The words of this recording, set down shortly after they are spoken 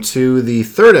To the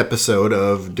third episode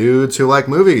of Dudes Who Like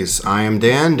Movies. I am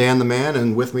Dan the man,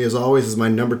 and with me as always is my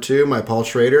number two, my Paul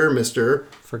Schrader, Mr.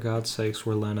 For God's sakes,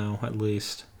 we're Leno, at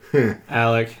least.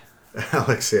 Alec.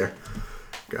 Alex here.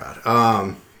 God.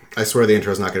 I swear the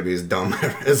intro's not going to be as dumb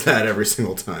as that every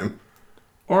single time.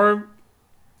 Or,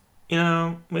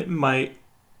 it might.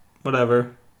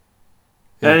 Whatever.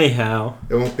 Yeah. Anyhow.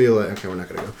 It won't be like... Okay, we're not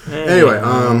going to go.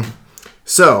 Anyway,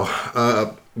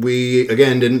 we,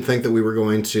 again, didn't think that we were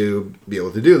going to be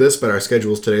able to do this, but our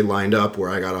schedules today lined up where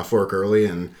I got off work early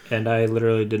and... And I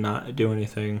literally did not do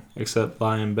anything except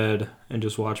lie in bed and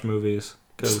just watch movies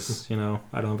because, I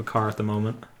don't have a car at the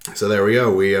moment. So there we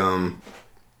go.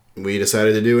 We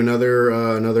decided to do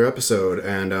another episode,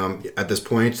 and at this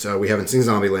point, we haven't seen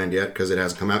Zombieland yet because it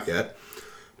hasn't come out yet.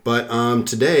 But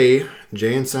today,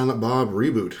 Jay and Silent Bob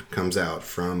Reboot comes out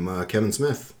from Kevin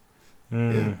Smith.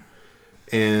 Yeah.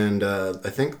 And I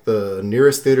think the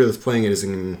nearest theater that's playing it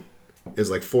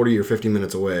is like 40 or 50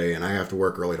 minutes away, and I have to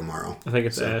work early tomorrow. I think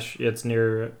it's it's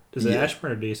near... Is it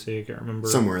Ashburn or DC? I can't remember.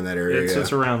 Somewhere in that area,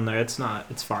 It's around there. It's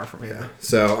far from here. Yeah.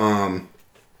 So,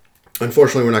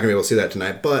 unfortunately, we're not going to be able to see that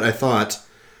tonight, but I thought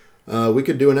we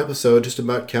could do an episode just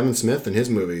about Kevin Smith and his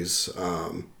movies.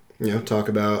 Talk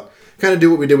about... Kind of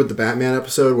do what we did with the Batman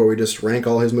episode, where we just rank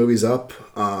all his movies up.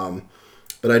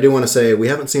 But I do want to say, we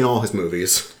haven't seen all his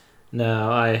movies.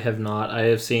 No, I have not. I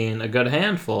have seen a good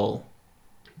handful,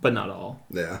 but not all.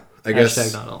 Yeah, I guess...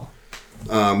 Hashtag not all.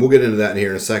 We'll get into that in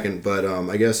here in a second, but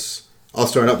I guess I'll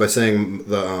start out by saying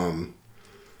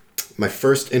my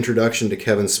first introduction to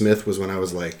Kevin Smith was when I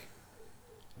was like,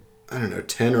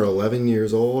 10 or 11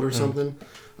 years old or something.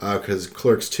 Because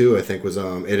Clerks 2, I think, was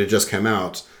it had just come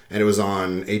out, and it was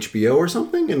on HBO or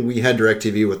something, and we had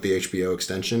DirecTV with the HBO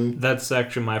extension. That's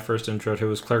actually my first intro to it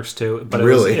was Clerks 2. But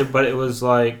really?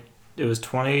 It was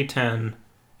 2010,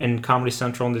 and Comedy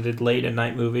Central, and they did late at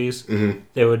night movies. Mm-hmm.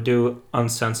 They would do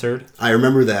uncensored. I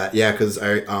remember that, yeah, because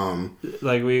I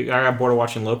got bored of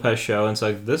watching Lopez show, and it's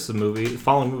like, this is a movie, the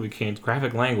following movie contains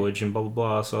graphic language and blah, blah,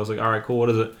 blah. So I was like, all right, cool, what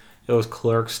is it? It was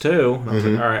Clerks 2. And I was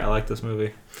like, all right, I like this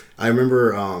movie. I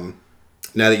remember,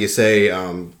 now that you say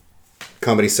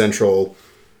Comedy Central,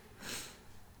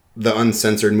 the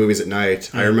uncensored movies at night,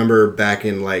 I remember back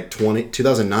in like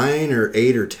 2009 or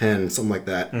 8 or 10, something like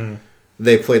that,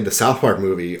 they played the South Park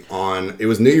movie it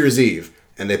was New Year's Eve,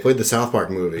 and they played the South Park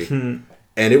movie,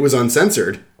 and it was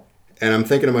uncensored, and I'm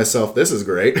thinking to myself, this is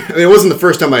great. I mean, it wasn't the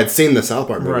first time I had seen the South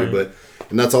Park movie, right.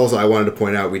 And that's also, I wanted to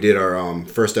point out, we did our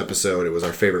first episode, it was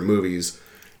our favorite movies,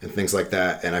 and things like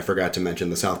that, and I forgot to mention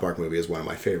the South Park movie is one of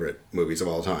my favorite movies of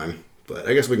all time. But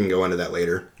I guess we can go into that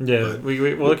later. Yeah, we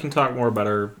can talk more about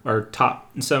our top...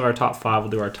 Instead of our top 5,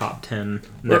 we'll do our top 10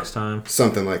 next time.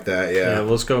 Something like that, yeah. Yeah,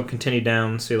 let's go continue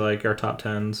down, see like our top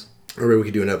 10s. Or maybe we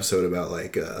could do an episode about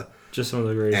like... just some of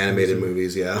the greatest animated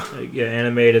movies, yeah. Yeah,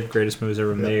 animated, greatest movies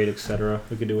ever made, etc.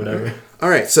 We could do whatever. All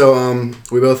right, so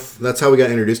that's how we got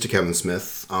introduced to Kevin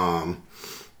Smith. And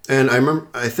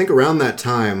I think around that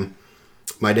time,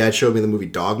 my dad showed me the movie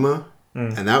Dogma.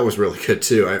 And that was really good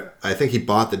too. I think he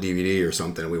bought the DVD or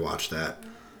something, and we watched that.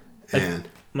 And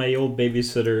my old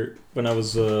babysitter, when I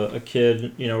was a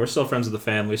kid, we're still friends with the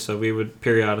family, so we would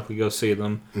periodically go see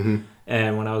them. Mm-hmm.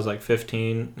 And when I was like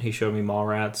 15, he showed me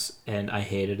Mallrats, and I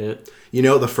hated it.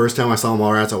 The first time I saw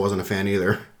Mallrats, I wasn't a fan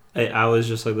either. I was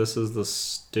just like, this is the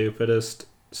stupid.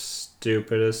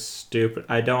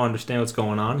 I don't understand what's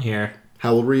going on here.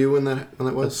 How old were you when that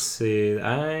was? Let's see.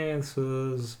 This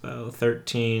was about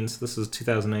 13, so this is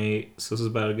 2008. So this is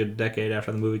about a good decade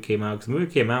after the movie came out. Because the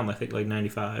movie came out in, I think, like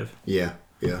 95. Yeah.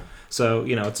 So,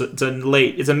 it's a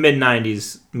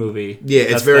mid-90s movie. Yeah,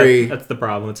 that's the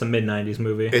problem. It's a mid-90s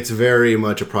movie. It's very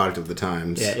much a product of the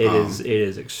times. Yeah, it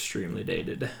is extremely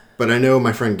dated. But I know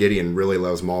my friend Gideon really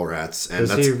loves Mallrats. And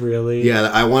Does he really? Yeah,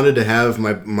 I wanted to have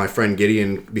my friend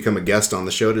Gideon become a guest on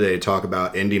the show today to talk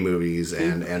about indie movies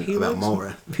and about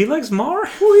Mallrats. He likes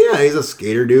Mallrats? Well, yeah, he's a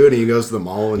skater dude, and he goes to the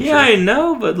mall and shit. I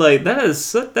know, but like that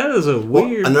is a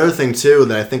weird... Another thing, too,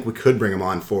 that I think we could bring him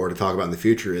on for to talk about in the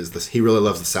future is this. He really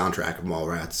loves the soundtrack of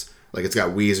Mallrats. Like, it's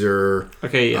got Weezer.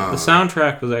 Okay, yeah, the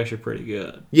soundtrack was actually pretty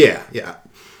good. Yeah.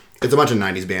 It's a bunch of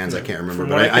 90s bands, I can't remember.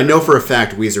 But I know for a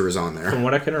fact Weezer is on there. From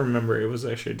what I can remember, it was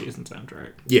actually a decent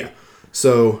soundtrack. Yeah.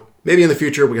 So, maybe in the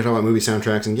future we can talk about movie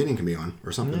soundtracks and Gideon can be on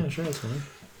or something. Yeah, sure, that's fine.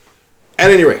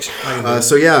 At any rate.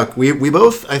 We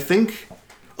both, I think...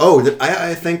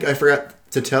 I think I forgot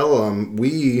to tell,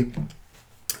 in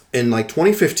like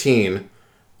 2015,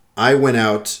 I went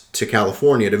out to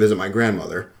California to visit my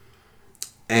grandmother.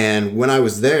 And when I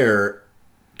was there,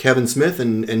 Kevin Smith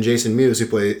and Jason Mewes, who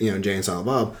play Jay and Silent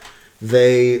Bob,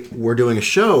 they were doing a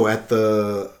show at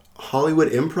the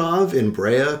Hollywood Improv in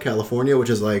Brea, California, which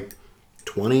is like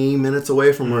 20 minutes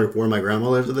away from where my grandma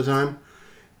lived at the time.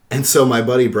 And so my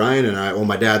buddy Brian and I, well,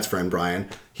 my dad's friend Brian,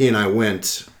 he and I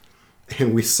went,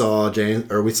 and we saw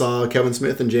Kevin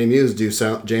Smith and Jay Mewes do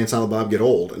Jay and Silent Bob Get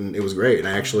Old, and it was great.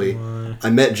 And I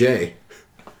met Jay.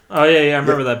 Oh yeah, I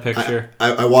remember that picture.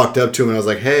 I walked up to him and I was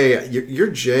like, "Hey, you're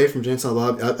Jay from Jay and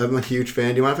Silent Bob. I'm a huge fan.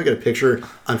 Do you mind if I get a picture?"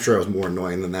 I'm sure I was more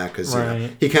annoying than that because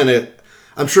he kind of.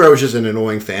 I'm sure I was just an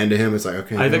annoying fan to him. It's like,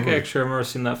 okay. I remember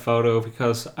seeing that photo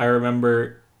because I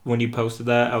remember when you posted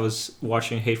that, I was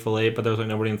watching Hateful Eight, but there was like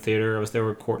nobody in the theater. I was there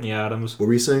with Courtney Adams. What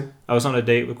were you saying? I was on a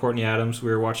date with Courtney Adams.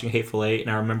 We were watching Hateful Eight, and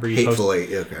I remember you Hateful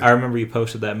Eight, okay. I remember you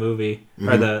posted that movie,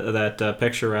 or that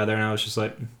picture rather, and I was just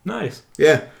like, nice.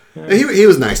 Yeah. He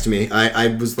was nice to me. I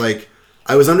was like,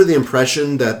 I was under the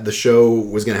impression that the show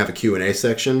was going to have a Q&A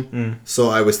section, so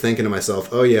I was thinking to myself,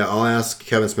 oh yeah, I'll ask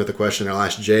Kevin Smith a question, I'll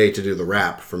ask Jay to do the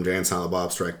rap from Jay and Silent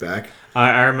Bob Strike Back.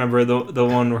 I remember the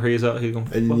one where he's going,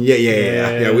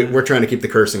 yeah. We're trying to keep the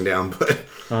cursing down, but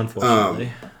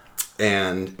unfortunately.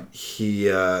 And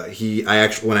I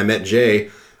actually, when I met Jay,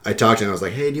 I talked to him. I was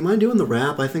like, "Hey, do you mind doing the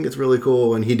rap? I think it's really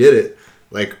cool." And he did it.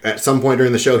 Like at some point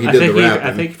during the show, he did the rap.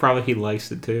 I think probably he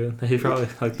likes it too. He probably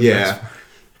liked the yeah.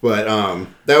 But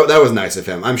that was nice of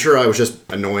him. I'm sure I was just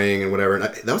annoying and whatever.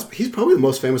 And he's probably the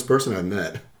most famous person I've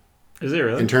met. Is he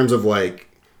really? In terms of like,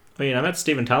 I mean, I met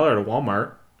Steven Tyler at a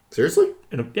Walmart. Seriously?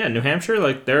 New Hampshire.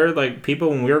 Like, they're like people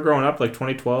when we were growing up, like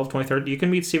 2012, 2013. You can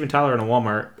meet Steven Tyler in a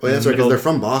Walmart. Well, that's right, because they're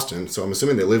from Boston, so I'm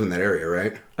assuming they live in that area,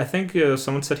 right? I think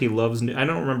someone said he loves. I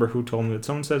don't remember who told me, but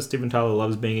someone said Steven Tyler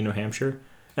loves being in New Hampshire.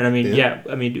 And I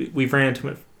mean, we've ran into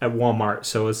him at Walmart,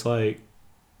 so it's like,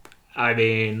 I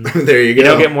mean, there you go. You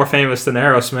don't get more famous than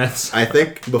Aerosmiths. I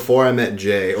think before I met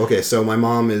Jay, okay, so my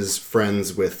mom is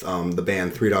friends with the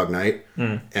band Three Dog Night,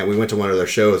 and we went to one of their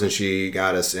shows, and she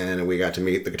got us in, and we got to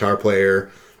meet the guitar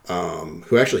player,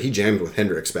 who actually, he jammed with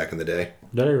Hendrix back in the day.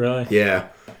 Did he really? Yeah.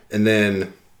 And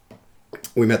then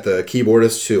we met the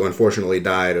keyboardist, who unfortunately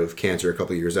died of cancer a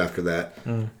couple of years after that,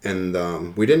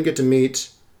 and we didn't get to meet,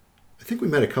 I think we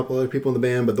met a couple other people in the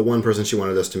band, but the one person she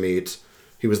wanted us to meet,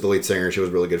 he was the lead singer. She was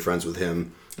really good friends with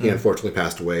him. He unfortunately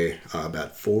passed away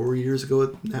about 4 years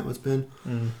ago. That was been.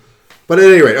 But at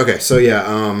any rate, okay. So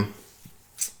yeah,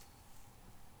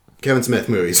 Kevin Smith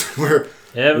movies. We're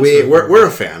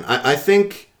a fan. I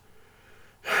think,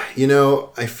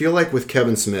 I feel like with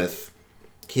Kevin Smith,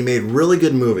 he made really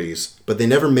good movies, but they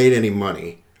never made any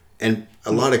money, and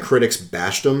a lot of critics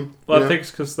bashed him. Well, I think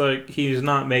it's because like he's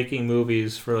not making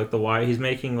movies for like the why. He's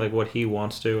making like what he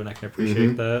wants to, and I can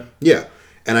appreciate that. Yeah.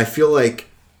 And I feel like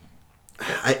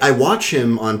I watch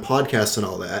him on podcasts and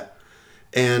all that,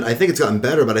 and I think it's gotten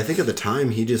better, but I think at the time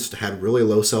he just had really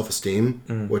low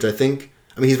self-esteem, which I think,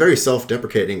 I mean, he's very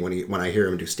self-deprecating when I hear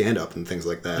him do stand-up and things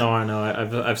like that. No, I know.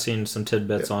 I've seen some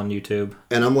tidbits on YouTube.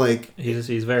 And I'm like...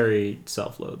 He's very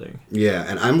self-loathing. Yeah,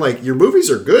 and I'm like, your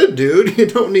movies are good, dude. You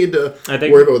don't need to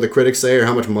worry about what the critics say or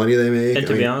how much money they make. And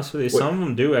to be honest with you, some of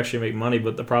them do actually make money,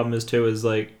 but the problem is, too, is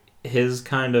like his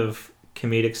kind of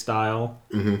comedic style,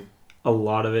 a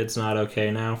lot of it's not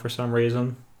okay now for some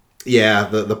reason. Yeah,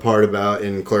 the part about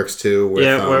in Clerks 2 with,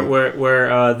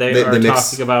 where they are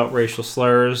talking about racial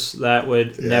slurs that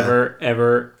would never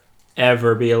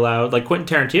ever be allowed. Like Quentin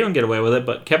Tarantino can get away with it,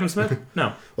 but Kevin Smith,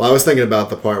 no. Well, I was thinking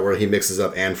about the part where he mixes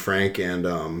up Anne Frank and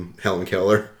Helen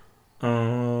Keller.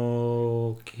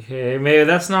 Okay, maybe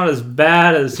that's not as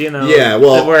bad as Yeah,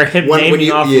 well, where him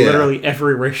naming off literally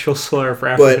every racial slur for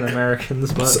African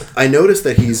Americans. But so I noticed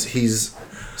that he's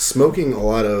smoking a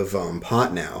lot of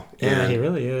pot now. Yeah, he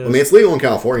really is. I mean, it's legal in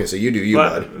California, so you do you,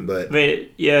 bud. But I mean,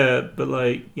 but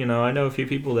like I know a few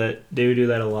people that do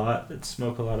that a lot. That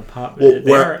smoke a lot of pot.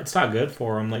 Well, it's not good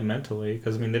for them, like mentally,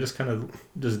 because I mean they just kind of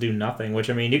just do nothing. Which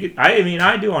I mean,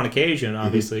 I do on occasion,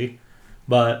 obviously,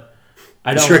 but.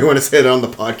 I don't. I'm sure you want to say that on the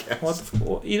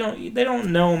podcast. They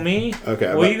don't know me.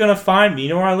 Okay. Where are you gonna find me? You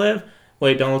know where I live?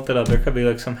 Wait, don't look that up. There could be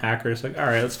like some hackers. Like, all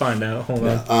right, let's find out. Hold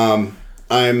on.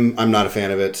 I'm not a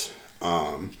fan of it.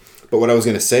 But what I was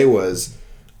gonna say was,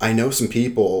 I know some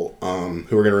people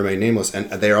who are gonna remain nameless, and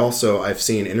they're also, I've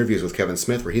seen interviews with Kevin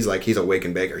Smith where he's a wake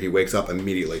and baker. He wakes up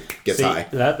immediately, gets high.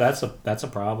 That's a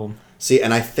problem. See,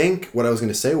 and I think what I was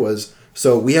gonna say was.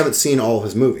 So we haven't seen all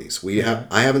his movies.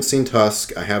 I haven't seen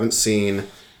Tusk. I haven't seen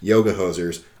Yoga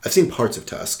Hosers. I've seen parts of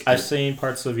Tusk. I've seen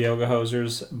parts of Yoga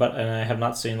Hosers, and I have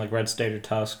not seen like Red State or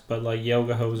Tusk. But like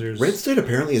Yoga Hosers, Red State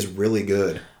apparently is really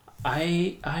good.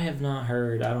 I have not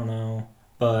heard. I don't know,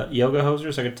 but Yoga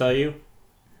Hosers, I could tell you,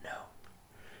 no.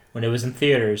 When it was in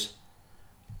theaters,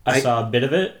 I saw a bit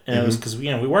of it, and it was because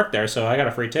we worked there, so I got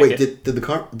a free ticket. Wait, did the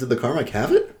Carmike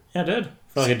have it? Yeah, it did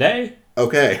for like a day.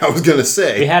 Okay, I was gonna We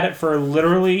say had it for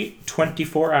literally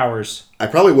 24 hours. I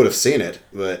probably would have seen it,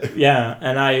 but Yeah,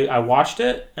 and I watched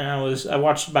it, and I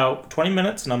watched about 20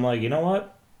 minutes, and I'm like, you know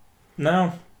what?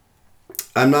 No.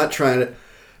 I'm not trying to.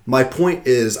 My point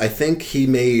is, I think he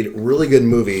made really good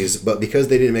movies, but because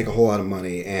they didn't make a whole lot of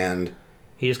money, and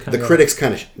He just kind the critics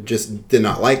kind of just did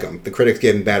not like him. The critics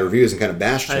gave him bad reviews and kind of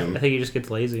bashed I him. think he just gets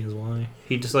lazy is why.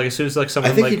 He just like as soon as like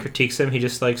someone think like he- critiques him, he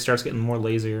just like starts getting more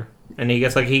lazier. And he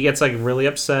gets like really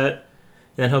upset, and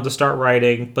then he'll just start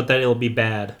writing, but then it'll be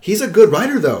bad. He's a good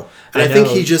writer, though, and I I think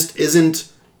know. he just isn't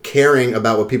caring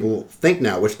about what people think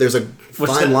now. Which there's a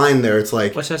fine line there. It's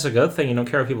like Which that's a good thing. You don't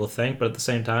care what people think, but at the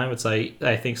same time, it's like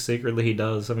I think secretly he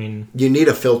does. I mean, you need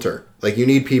a filter. Like you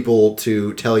need people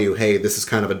to tell you, "Hey, this is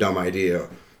kind of a dumb idea."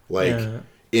 Like Yeah.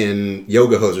 in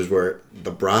Yoga Hosers, where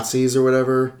the Bratzies or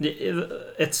whatever.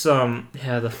 it's the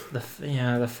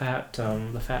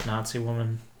fat Nazi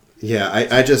woman. Yeah,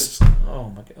 I just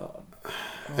Oh my god. Oh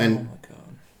And- my god.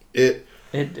 it.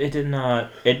 It did not.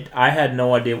 I had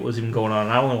no idea what was even going on.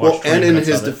 I only watched. Well, 20 and in minutes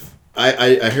his, of it.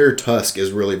 I hear Tusk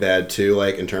is really bad too.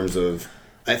 Like in terms of,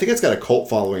 I think it's got a cult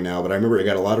following now, but I remember it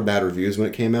got a lot of bad reviews when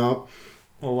it came out.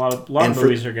 Well, a lot of And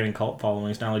movies are getting cult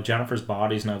followings now. Like Jennifer's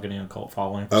Body's now getting a cult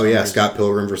following. for Oh some yeah, reason. Scott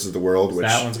Pilgrim versus the World, which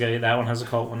That one has a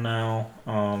cult one now.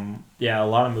 Yeah, a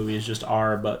lot of movies just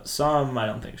are, but some I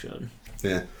don't think should.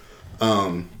 yeah.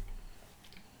 I'm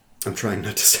trying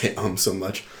not to say so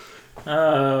much.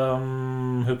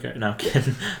 Who cares? No, I'm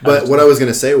kidding. But what I was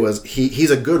gonna say was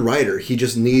he's a good writer. He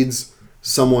just needs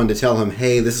someone to tell him,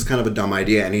 hey, this is kind of a dumb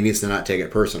idea, and he needs to not take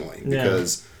it personally. Yeah.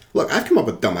 Because look, I've come up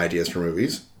with dumb ideas for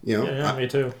movies. You know, Yeah, me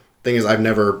too. thing is, I've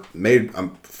never made a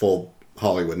full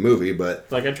Hollywood movie, but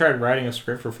Like I tried writing a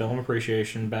script for film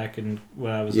appreciation back in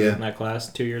when I was Yeah. in that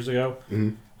class 2 years ago.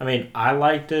 Mhm. I mean, I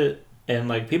liked it, and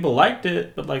like people liked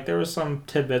it, but like there was some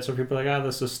tidbits where people were like, "Oh,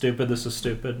 this is stupid. This is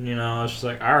stupid." You know, I was just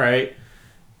like, "All right,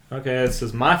 okay, this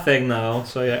is my thing though."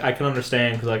 So yeah, I can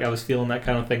understand because like I was feeling that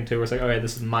kind of thing too. Where it's like, "Okay,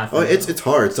 this is my thing." oh, it's though." it's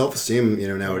hard self-esteem. You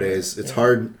know, nowadays it's Yeah.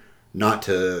 hard not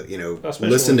to Especially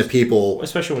listen to when- people.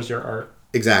 especially with your art.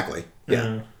 Exactly.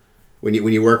 Yeah. When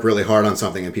you work really hard on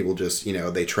something and people just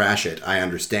they trash it, I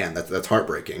understand that's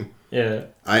heartbreaking. Yeah.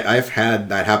 I've had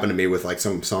that happen to me with like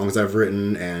some songs I've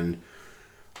written and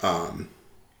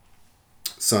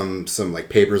some like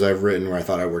papers I've written where I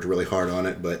thought I worked really hard on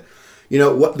it, but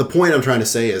what the point I'm trying to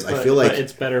say is I feel like but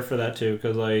it's better for that too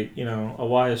because like a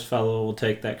wise fellow will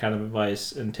take that kind of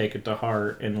advice and take it to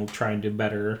heart and will try and do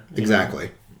better. you know?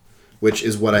 exactly, which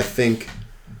is what I think.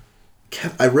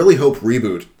 I really hope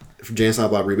Reboot, Jay and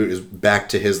Silent Bob Reboot, is back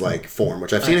to his like form,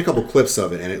 which I've seen a couple clips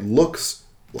of it and it looks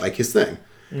like his thing.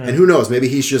 Yeah. And who knows, maybe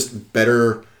he's just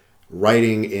better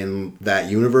writing in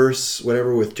that universe,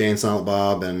 whatever, with Jay and Silent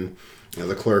Bob and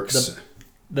the Clerks.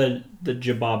 The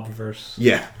Jabob verse.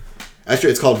 Yeah.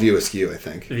 Actually, it's called View Askew, I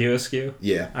think. View Askew?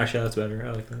 Yeah. Actually, that's better.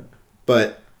 I like that.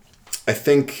 But I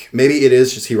think maybe it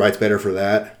is just he writes better for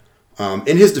that.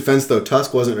 In his defense, though,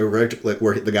 Tusk wasn't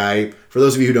where the guy. For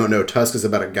those of you who don't know, Tusk is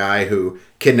about a guy who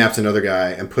kidnaps another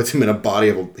guy and puts him in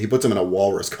he puts him in a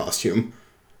walrus costume.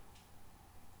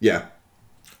 Yeah.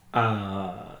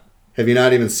 Have you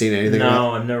not even seen anything?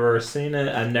 No, I've never seen it.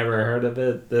 I've never heard of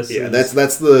it. That's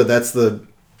the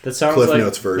that sounds Cliff like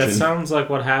Notes version. That sounds like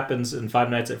what happens in Five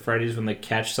Nights at Freddy's when they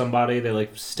catch somebody. They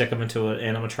like stick them into an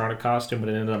animatronic costume, but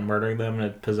it ended up murdering them and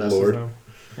it possesses Lord. them.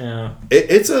 Yeah.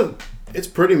 It's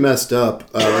pretty messed up.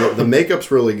 The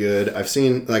makeup's really good. I've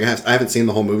seen I haven't seen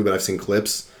the whole movie, but I've seen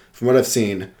clips. From what I've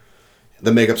seen,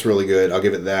 the makeup's really good. I'll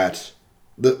give it that.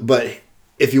 But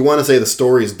if you want to say the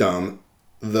story's dumb,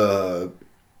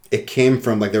 it came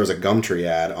from there was a Gumtree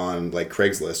ad on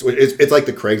Craigslist. It's like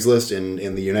the Craigslist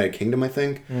in the United Kingdom, I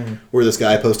think, where this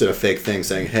guy posted a fake thing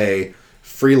saying, "Hey,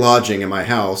 free lodging in my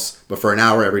house, but for an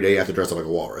hour every day you have to dress up like a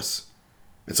walrus."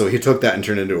 And so he took that and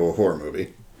turned it into a horror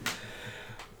movie.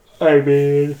 I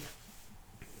mean,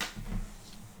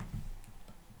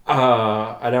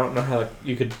 I don't know how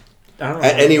you could. I don't know.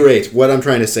 At any rate, what I'm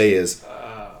trying to say is,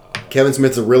 Kevin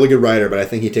Smith's a really good writer, but I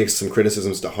think he takes some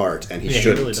criticisms to heart, and he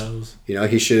shouldn't. He really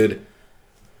does. He should.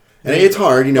 And it's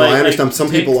hard, I understand some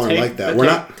people aren't like that. We're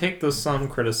not take the some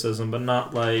criticism, but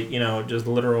not just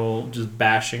literal, just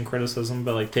bashing criticism,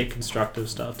 but take constructive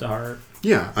stuff to heart.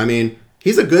 Yeah, I mean,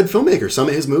 he's a good filmmaker. Some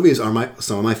of his movies are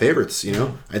some of my favorites.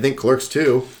 I think Clerks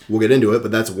 2. We'll get into it,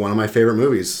 but that's one of my favorite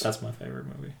movies. That's my favorite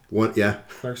movie. Yeah.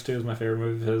 Clerks 2 is my favorite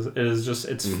movie because it is just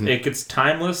Mm-hmm. it gets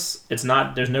timeless. It's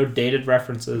not there's no dated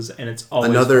references and it's always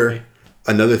Another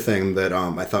funny. thing that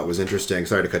I thought was interesting.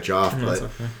 Sorry to cut you off, No, but it's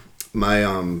okay.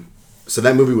 my so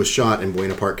that movie was shot in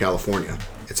Buena Park, California.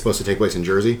 It's supposed to take place in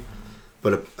Jersey.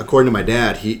 But according to my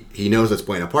dad, he knows it's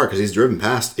Buena Park because he's driven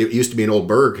past. It used to be an old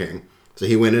Burger King, so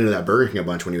he went into that Burger King a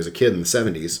bunch when he was a kid in the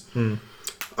 70s.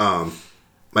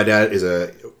 My dad is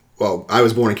I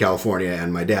was born in California,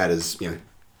 and my dad is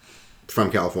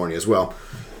from California as well.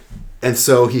 And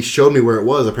so he showed me where it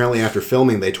was. Apparently, after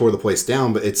filming, they tore the place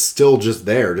down, but it's still just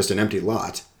there, just an empty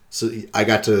lot. So I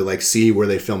got to see where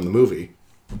they filmed the movie.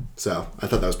 So I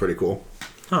thought that was pretty cool.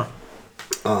 Huh.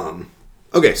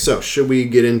 Okay, so should we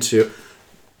get into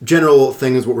general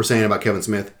things? What we're saying about Kevin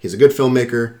Smith? He's a good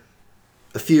filmmaker.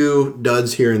 A few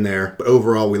duds here and there, but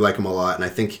overall we like him a lot. And I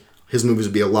think his movies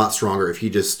would be a lot stronger if he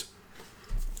just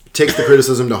takes the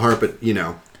criticism to heart. But he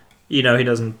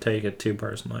doesn't take it too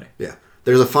personally. Yeah.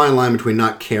 There's a fine line between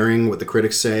not caring what the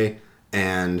critics say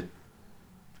and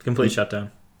complete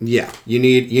shutdown. Yeah, you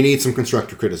need some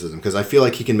constructive criticism because I feel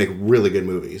like he can make really good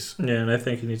movies. Yeah, and I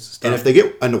think he needs to stop. And if they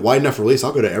get a wide enough release,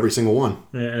 I'll go to every single one.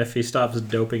 Yeah, and if he stops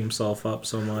doping himself up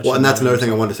so much. Well, and that's another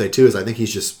thing I wanted to say too is I think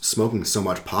he's just smoking so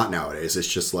much pot nowadays. It's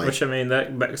just like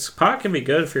that pot can be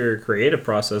good for your creative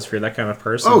process for that kind of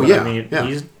person. Oh yeah,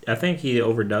 I think he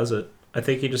overdoes it. I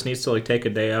think he just needs to take a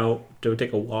day out,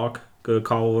 take a walk, go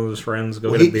call one of his friends,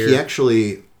 get a beer. He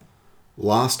actually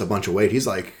lost a bunch of weight.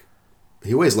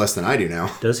 He weighs less than I do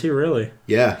now. Does he really?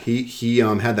 Yeah, he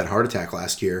had that heart attack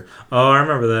last year. Oh, I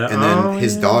remember that. And then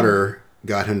his daughter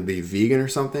got him to be vegan or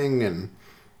something, and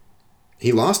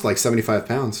he lost 75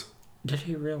 pounds. Did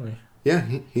he really? Yeah,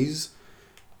 he's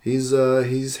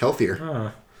healthier.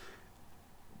 Huh.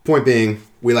 Point being,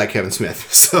 we like Kevin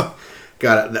Smith, so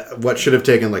what should have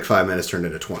taken 5 minutes turned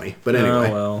into 20. But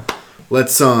anyway,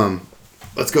 let's go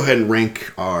ahead and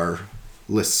rank our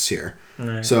lists here.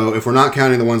 Right. So if we're not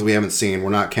counting the ones we haven't seen, we're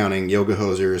not counting Yoga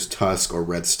Hosers, Tusk, or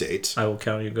Red State. I will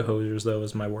count Yoga Hosers though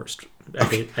as my worst. I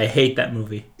hate that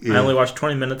movie. Yeah. I only watched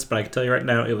 20 minutes, but I can tell you right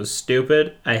now, it was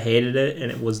stupid. I hated it,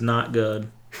 and it was not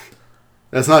good.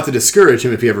 That's not to discourage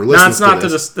him if he ever listens to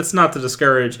this. That's not to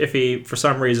discourage if he, for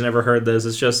some reason, ever heard this.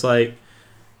 It's just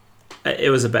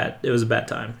it was a bad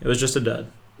time. It was just a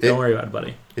dud. Don't worry about it,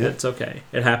 buddy. Yeah. It's okay.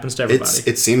 It happens to everybody.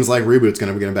 It seems like Reboot's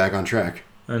going to get him back on track.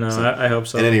 I know. So, I hope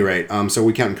so. At any rate, so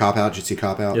we counting Cop Out. Did you see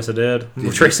Cop Out? Yes, I did.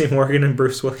 Tracy Morgan and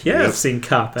Bruce Willis. Yeah, yep. I've seen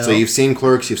Cop Out. So you've seen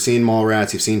Clerks, you've seen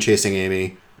Mallrats, you've seen Chasing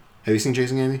Amy. Have you seen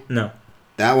Chasing Amy? No.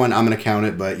 That one, I'm going to count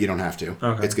it, but you don't have to.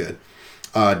 Okay. It's good.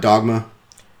 Dogma.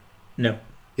 No.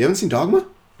 You haven't seen Dogma?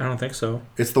 I don't think so.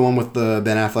 It's the one with the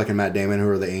Ben Affleck and Matt Damon, who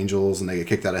are the angels, and they get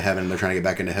kicked out of heaven, and they're trying to get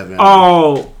back into heaven.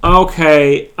 Oh,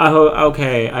 okay.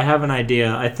 Okay, I have an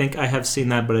idea. I think I have seen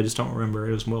that, but I just don't remember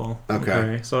it as well.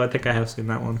 Okay. So I think I have seen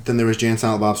that one. Then there was Jay and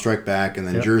Silent Bob Strike Back, and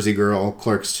then Jersey Girl,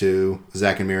 Clerks 2,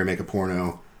 Zack and Miri Make a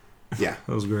Porno. Yeah.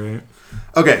 That was great.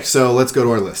 Okay, so let's go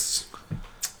to our lists.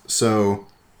 So,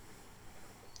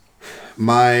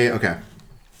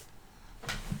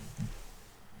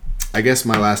 I guess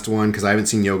my last one, because I haven't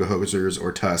seen Yoga Hosers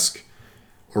or Tusk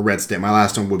or Red State, my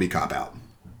last one would be Cop Out.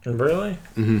 Really?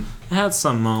 Mm-hmm. It had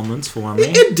some moments for me.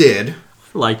 It did. I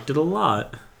liked it a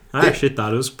lot. I actually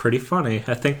thought it was pretty funny.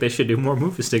 I think they should do more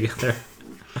movies together.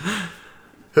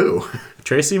 Who?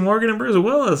 Tracy Morgan and Bruce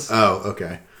Willis. Oh,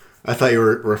 okay. I thought you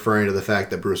were referring to the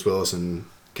fact that Bruce Willis and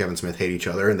Kevin Smith hate each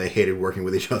other, and they hated working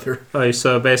with each other. Oh,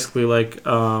 so basically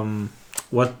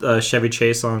Chevy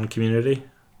Chase on Community?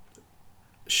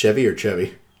 Chevy or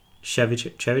Chevy? Chevy.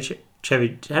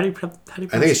 How do you pronounce? I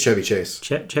think it's Chevy Chase.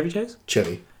 Chevy Chase?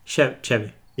 Chevy.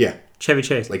 Chevy. Yeah. Chevy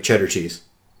Chase. Like cheddar cheese.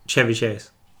 Chevy Chase.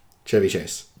 Chevy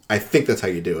Chase. I think that's how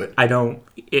you do it. I don't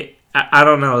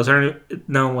know. Is there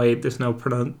no way? There's no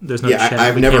There's no. Yeah, chat.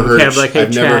 I've never heard. Hey,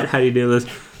 chat. How do you do this?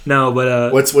 No,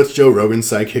 but What's Joe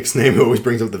Rogan's sidekick's name? Who always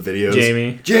brings up the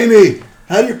videos? Jamie.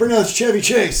 How do you pronounce Chevy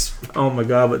Chase? Oh my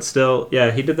god! But still,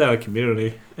 yeah, he did that on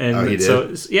Community, and he did?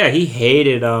 So yeah, he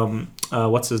hated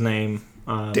what's his name?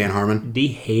 Dan Harmon. He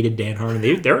hated Dan Harmon.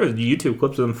 There were YouTube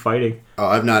clips of them fighting. Oh,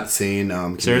 I've not seen.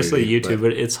 Seriously, YouTube,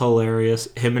 but it's hilarious.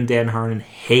 Him and Dan Harmon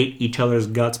hate each other's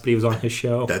guts, but he was on his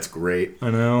show. That's great.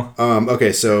 I know.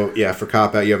 Okay, so yeah, for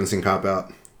Cop Out, you haven't seen Cop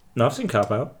Out. No, I've seen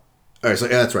Cop Out. All right, so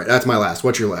yeah, that's right. That's my last.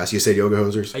 What's your last? You said Yoga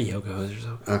Hosers? Yoga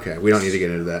Hosers. Okay, we don't need to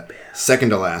get into that. Second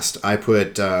to last, I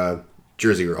put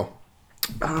Jersey Girl.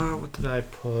 What did I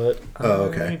put?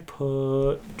 Okay. I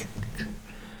put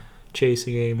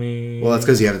Chasing Amy. Well, that's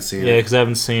because you haven't seen it. Yeah, because I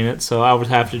haven't seen it, so I would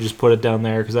have to just put it down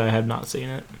there because I have not seen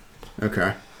it.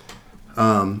 Okay.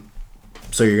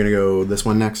 So you're going to go this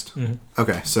one next? Mm-hmm.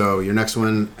 Okay, so your next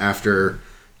one after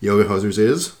Yoga Hosers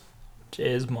is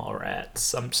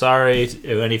Mallrats. I'm sorry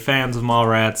to any fans of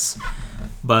Mallrats,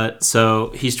 but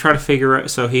so he's trying to figure out.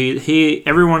 So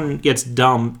everyone gets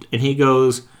dumped, and he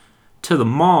goes to the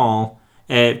mall,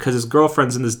 because his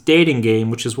girlfriend's in this dating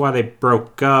game, which is why they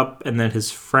broke up, and then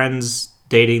his friend's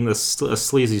dating a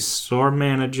sleazy store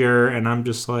manager, and I'm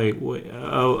just like,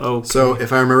 okay. So,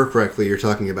 if I remember correctly, you're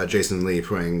talking about Jason Lee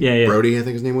playing Brody, I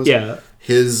think his name was? Yeah.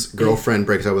 His girlfriend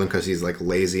breaks up with him because he's, like,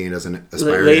 lazy and doesn't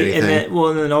aspire to anything.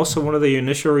 And then also one of the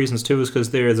initial reasons, too, is because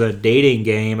there's a dating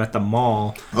game at the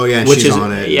mall. Oh, yeah, and she's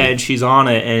on it. Yeah, and she's on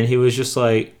it, and he was just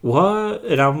like, what?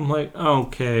 And I'm like,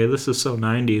 okay, this is so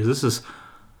 90s. This is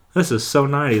so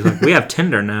 90s. Like, we have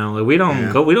Tinder now. Like, we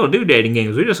don't do dating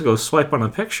games. We just go swipe on a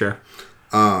picture.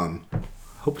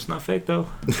 Hope it's not fake, though.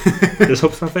 Just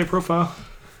hope it's not fake profile.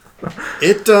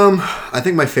 I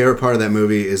think my favorite part of that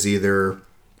movie is either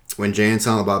when Jay and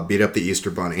Silent Bob beat up the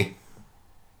Easter Bunny.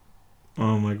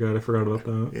 Oh my god, I forgot about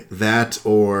that. That,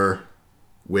 or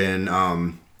when,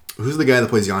 who's the guy that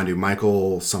plays Yondu?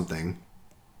 Michael something.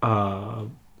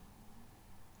 Rooker.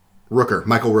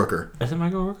 Michael Rooker. Is it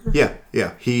Michael Rooker?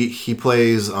 Yeah. He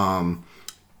plays, I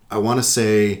want to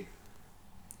say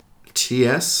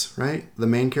T.S., right? The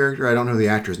main character. I don't know who the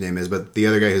actor's name is, but the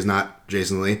other guy who's not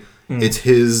Jason Lee. It's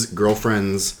his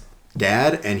girlfriend's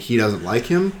dad, and he doesn't like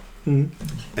him.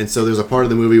 And so there's a part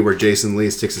of the movie where Jason Lee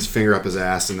sticks his finger up his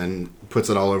ass and then puts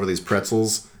it all over these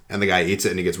pretzels, and the guy eats it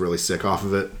and he gets really sick off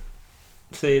of it.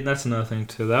 See, that's another thing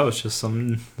too. That was just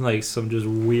some just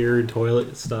weird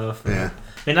toilet stuff. Yeah.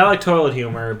 I mean, not like toilet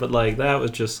humor, but like that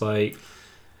was just like,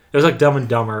 it was like Dumb and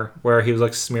Dumber, where he was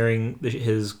like smearing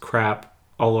his crap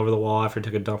all over the wall after he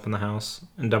took a dump in the house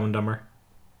in Dumb and Dumber.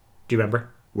 Do you remember?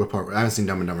 What part? I haven't seen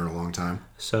Dumb and Dumber in a long time.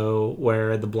 So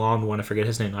where the blonde one, I forget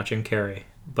his name, not Jim Carrey,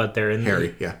 but they're in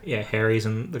Harry. Harry's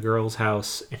in the girl's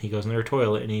house, and he goes in their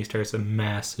toilet and he starts a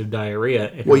massive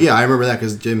diarrhea. Well, yeah, I remember that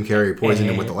because Jim Carrey poisoned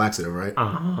him with the laxative, right?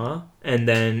 And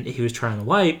then he was trying to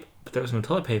wipe, but there was no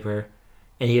toilet paper,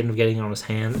 and he ended up getting it on his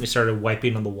hands, and he started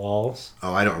wiping on the walls.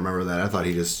 Oh, I don't remember that. I thought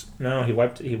he just... No, he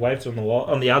wiped on the wall,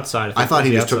 on the outside. I thought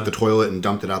he just took the toilet and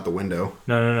dumped it out the window.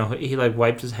 No. He like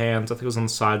wiped his hands. I think it was on the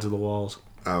sides of the walls.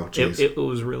 Oh, jeez. It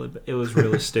was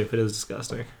really stupid. It was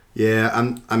disgusting.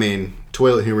 Yeah, I mean,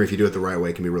 toilet humor, if you do it the right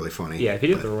way, can be really funny. Yeah, if you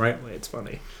do it the right way, it's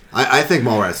funny. I think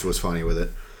Mallrats was funny with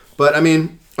it. But, I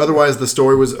mean, otherwise, the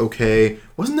story was okay.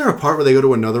 Wasn't there a part where they go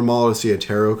to another mall to see a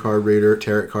tarot card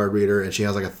reader, and she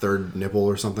has like a third nipple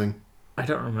or something? I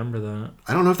don't remember that.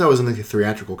 I don't know if that was in the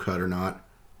theatrical cut or not.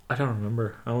 I don't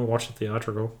remember. I only watched the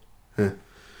theatrical. At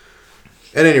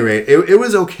any rate, it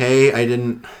was okay. I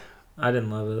didn't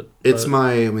love it. It's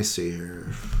my... Let me see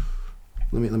here.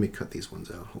 Let me cut these ones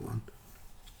out. Hold on.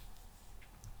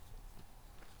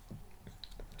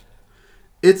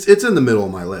 It's in the middle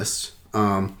of my list.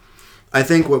 I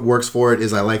think what works for it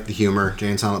is I like the humor, Jay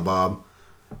and Silent Bob.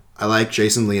 I like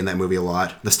Jason Lee in that movie a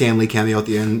lot. The Stan Lee cameo at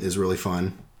the end is really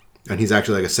fun. And he's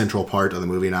actually like a central part of the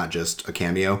movie, not just a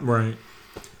cameo. Right.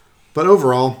 But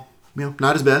overall,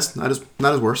 not his best, not his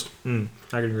worst. I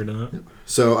can agree to that.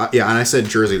 So, and I said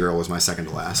Jersey Girl was my second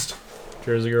to last.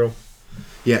 Jersey Girl.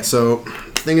 Yeah, so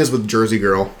the thing is with Jersey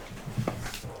Girl,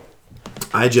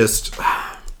 it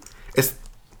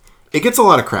gets a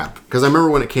lot of crap. Because I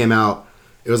remember when it came out,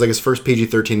 it was like his first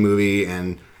PG-13 movie,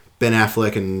 and Ben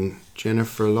Affleck and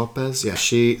Jennifer Lopez,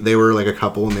 they were like a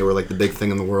couple, and they were like the big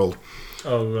thing in the world.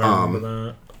 Oh, I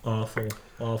remember that.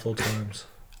 Awful times.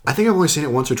 I think I've only seen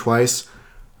it once or twice.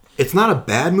 It's not a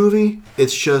bad movie.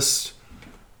 It's just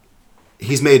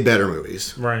he's made better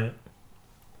movies. Right.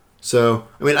 So,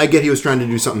 I mean, I get he was trying to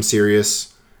do something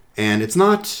serious, and it's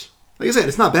not, like I said,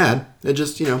 it's not bad. It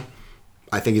just,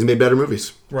 I think he's made better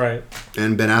movies. Right.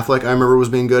 And Ben Affleck, I remember, was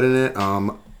being good in it.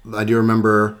 I do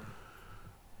remember,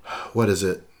 what is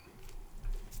it?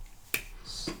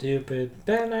 Stupid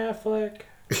Ben Affleck.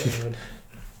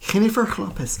 Jennifer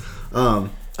Lopez. I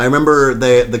remember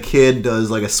the kid does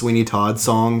like a Sweeney Todd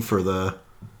song for the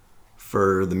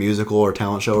musical or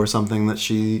talent show or something that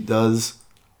she does.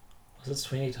 Was it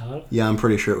Sweeney Todd? Yeah, I'm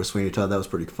pretty sure it was Sweeney Todd. That was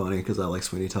pretty funny because I like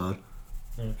Sweeney Todd.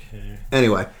 Okay.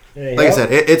 Anyway, like I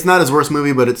said, it's not his worst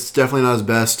movie, but it's definitely not his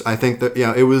best. I think that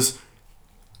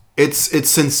it's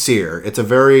sincere. It's a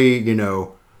very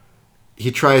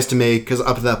he tries to make, because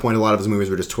up to that point a lot of his movies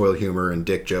were just toilet humor and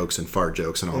dick jokes and fart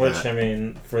jokes and all that. Which, I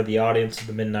mean, for the audience of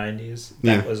the mid-90s,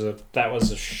 that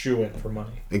was a shoo-in for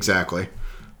money. Exactly.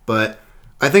 But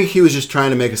I think he was just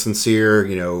trying to make a sincere,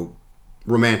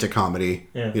 romantic comedy,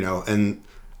 and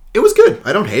it was good.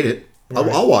 I don't hate it. Right.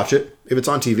 I'll watch it. If it's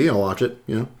on TV, I'll watch it,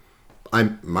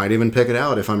 I might even pick it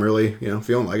out if I'm really,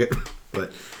 feeling like it.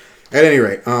 But at any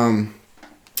rate,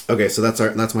 okay, so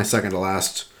that's my second to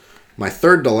last. My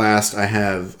third to last, I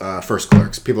have first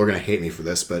Clerks. People are going to hate me for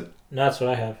this, but... No, that's what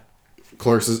I have.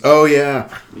 Clerks is... Oh,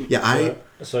 yeah. Yeah,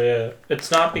 So,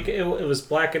 it's not... because it was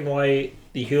black and white,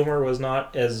 the humor was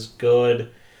not as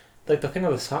good. Like the thing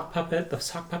with the sock puppet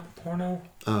porno.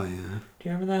 Oh yeah. Do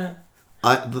you remember that?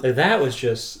 Like that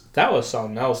was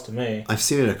something else to me. I've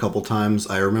seen it a couple times.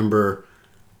 I remember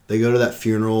they go to that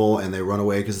funeral and they run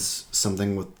away because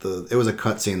something with it was a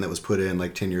cutscene that was put in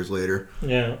like 10 years later.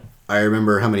 Yeah. I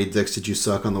remember how many dicks did you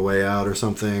suck on the way out or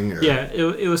something? Or... Yeah,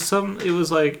 it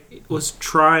was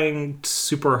trying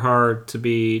super hard to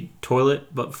be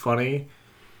toilet but funny.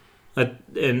 And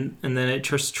then it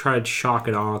just tried shock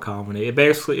and awe comedy. It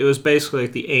was basically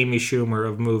like the Amy Schumer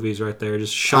of movies right there.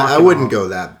 Just shock I wouldn't go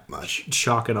that much.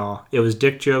 Shock and awe. It was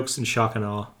dick jokes and shock and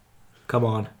awe. Come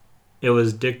on. It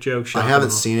was dick jokes, shock I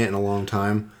haven't seen it in a long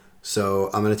time, so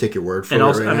I'm going to take your word for it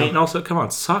right now. And also, come on,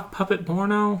 sock puppet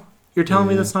porno? You're telling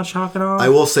me that's not shock and awe? I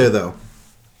will say, though,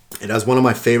 it has one of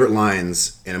my favorite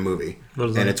lines in a movie. What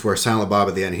is that? It's where Silent Bob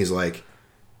at the end, he's like,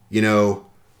 dude,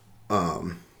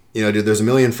 there's a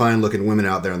million fine-looking women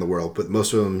out there in the world, but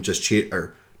most of them just cheat,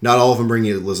 or not all of them bring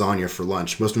you lasagna for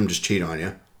lunch. Most of them just cheat on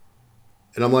you.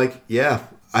 And I'm like, yeah,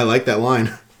 I like that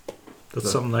line. That's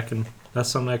something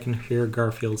I can hear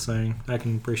Garfield saying. I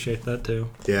can appreciate that too.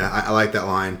 Yeah, I like that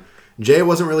line. Jay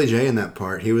wasn't really Jay in that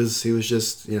part. He was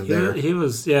just there. He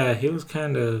was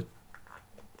kind of.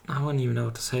 I wouldn't even know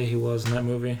what to say he was in that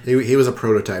movie. He was a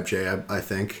prototype Jay, I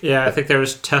think. Yeah, I think they were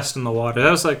just testing the water.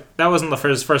 That wasn't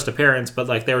his first appearance, but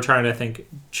like they were trying to, I think,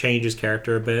 change his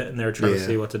character a bit, and they were trying to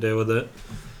see what to do with it.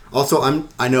 Also,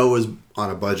 I know it was on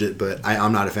a budget, but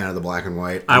I'm not a fan of the black and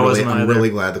white. I'm really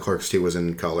glad the Clerks 2 was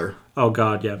in color. Oh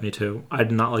God, yeah, me too. I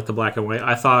did not like the black and white.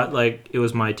 I thought like it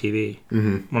was my TV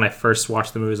when I first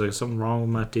watched the movie. I was like, something wrong with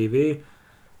my TV?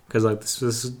 Because like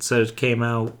this said it came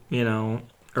out,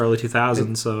 early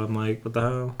 2000s. So I'm like, what the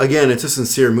hell? Again, it's a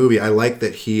sincere movie. I like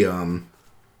that he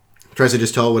tries to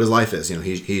just tell what his life is.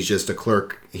 He's just a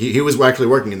clerk. He was actually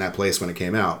working in that place when it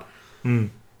came out.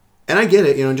 And I get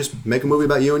it. Just make a movie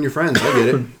about you and your friends. I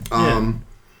get it. Yeah.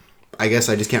 I guess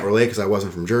I just can't relate because I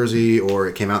wasn't from Jersey, or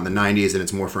it came out in the 90s and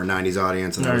it's more for a 90s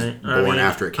audience, and I was born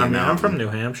after it came out. I'm from New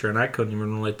Hampshire, and I couldn't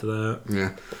even relate to that.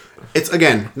 Yeah. It's,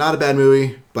 again, not a bad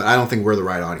movie, but I don't think we're the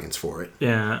right audience for it.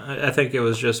 Yeah, I think it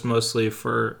was just mostly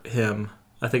for him.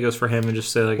 I think it was for him to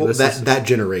just say, like, that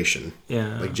generation.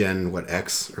 Yeah. Like Gen,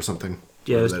 X or something?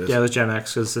 Yeah, it was Gen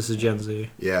X, because this is Gen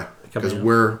Z. Yeah, because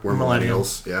we're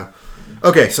millennials. Yeah.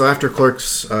 Okay, so after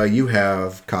Clerks, you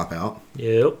have Cop Out.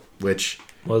 Yep. Which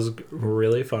was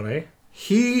really funny.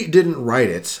 He didn't write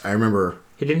it. I remember.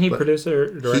 Didn't he produce it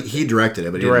or direct it? He directed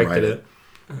it, but he didn't write it.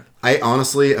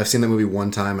 I've seen that movie one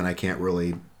time, and I can't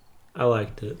really. I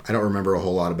liked it. I don't remember a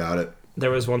whole lot about it. There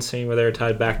was one scene where they were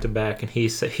tied back to back, and he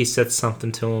said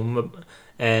something to him,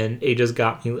 and it just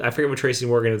got me. I forget what Tracy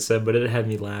Morgan had said, but it had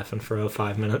me laughing for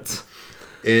 5 minutes.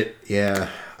 I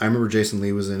remember Jason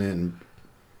Lee was in it, and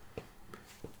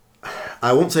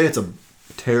I won't say it's a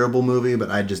terrible movie, but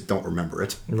I just don't remember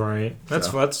it. Right. That's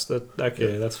fine.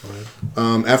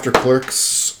 After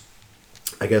Clerks,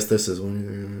 I guess this is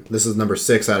number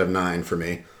 6 out of 9 for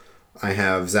me. I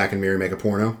have Zack and Miri Make a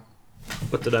Porno.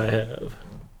 What did I have?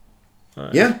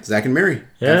 Zack and Miri.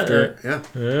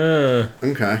 Yeah.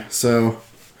 Okay, so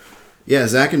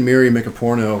Zack and Miri Make a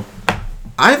Porno.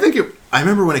 I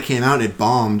remember when it came out, it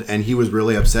bombed, and he was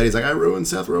really upset. He's like, I ruined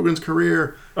Seth Rogen's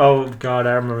career. Oh, God,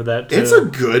 I remember that, too. It's a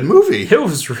good movie. It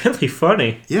was really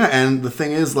funny. Yeah, and the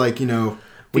thing is, like, when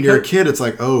you're a kid, it's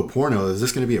like, oh, porno. Is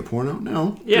this going to be a porno?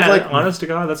 No. Yeah, honest to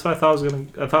God, that's what I thought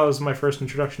I thought it was my first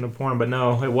introduction to porn, but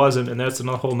no, it wasn't, and that's a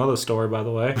whole nother story, by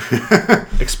the way.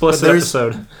 Explicit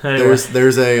episode. Anyway.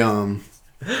 There's a,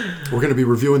 we're going to be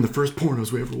reviewing the first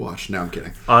pornos we ever watched. No, I'm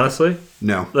kidding. Honestly?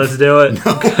 No. Let's do it.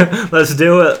 No. Let's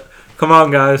do it. Come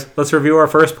on, guys. Let's review our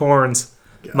first porns.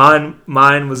 God.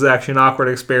 Mine was actually an awkward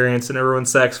experience, and it ruined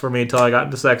sex for me until I got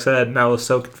into sex ed, and I was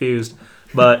so confused.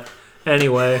 But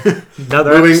anyway,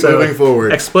 another episode. Moving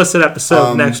forward. Explicit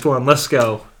episode, next one. Let's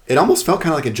go. It almost felt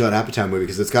kind of like a Judd Apatow movie,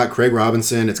 because it's got Craig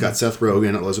Robinson, it's got Seth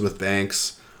Rogen, Elizabeth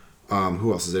Banks.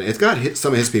 Who else is in it? It's got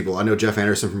some of his people. I know Jeff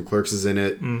Anderson from Clerks is in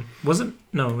it. Nick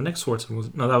Swartzen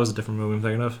was. No, that was a different movie I'm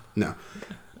thinking of. No.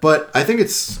 But I think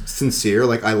it's sincere.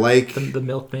 Like, I like... The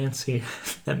milkman scene.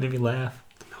 That made me laugh.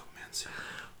 The milkman scene.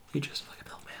 You dressed up like a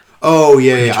milkman. Oh,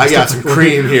 yeah. I got some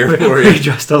cream here for you. You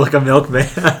dressed up like a milkman.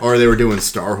 Or they were doing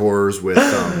Star Horrors with...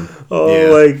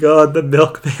 my God. The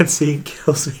milkman scene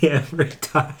kills me every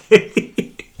time.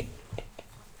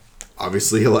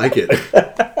 Obviously, you like it.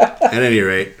 At any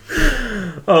rate.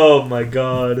 Oh, my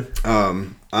God.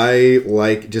 I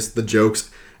like just the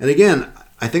jokes. And again...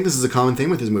 I think this is a common thing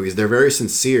with his movies. They're very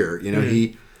sincere. It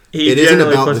isn't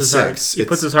about the sex. He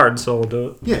puts his heart and soul into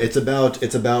it. Yeah, it's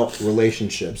about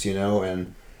relationships,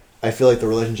 and I feel like the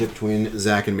relationship between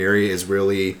Zach and Mary is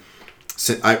really,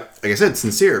 like I said,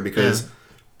 sincere, because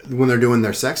when they're doing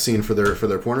their sex scene for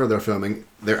their porno they're filming,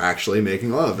 they're actually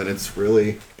making love, and it's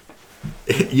really,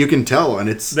 you can tell, and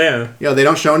it's they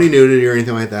don't show any nudity or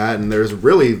anything like that, and there's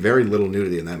really very little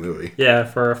nudity in that movie. Yeah,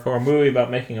 for a movie about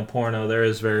making a porno, there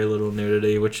is very little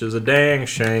nudity, which is a dang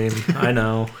shame. I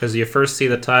know, because you first see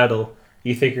the title,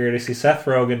 you think you're going to see Seth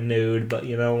Rogen nude, but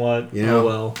you know what? Oh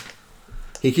well.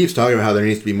 He keeps talking about how there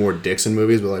needs to be more dicks in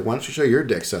movies, but like, why don't you show your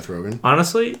dick, Seth Rogen?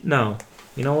 Honestly, no.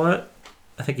 You know what?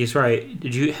 I think he's right.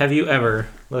 Have you ever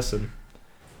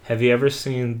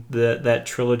seen that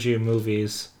trilogy of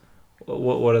movies?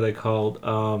 What are they called?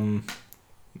 From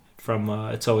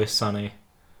It's Always Sunny.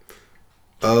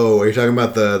 Oh, are you talking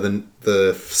about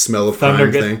the smell of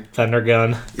crime thing? Thunder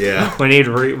Gun. Yeah. we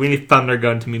need Thunder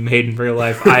Gun to be made in real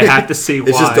life. I have to see why.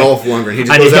 It's just Dolph Lundgren. He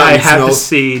just goes out and have to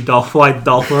see why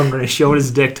Dolph Lundgren is showing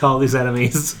his dick to all these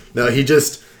enemies. No, he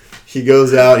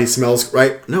goes out. He smells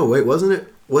right. No, wait, wasn't it?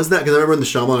 Was that because I remember in the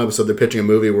Shyamalan episode they're pitching a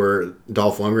movie where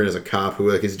Dolph Lundgren is a cop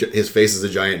who like his face is a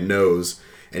giant nose.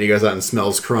 And he goes out and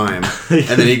smells crime, and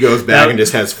then he goes back and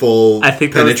just has full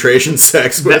penetration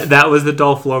sex with. That was the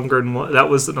Dolph Lundgren one. That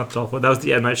was not Dolph. That was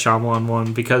the M. Night Shyamalan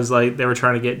one, because like they were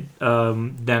trying to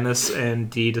get Dennis and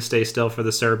Dee to stay still for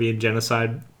the Serbian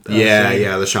genocide. The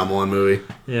Shyamalan movie.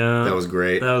 Yeah, that was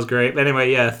great. That was great.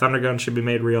 Anyway, yeah, Thunder Gun should be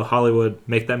made real. Hollywood,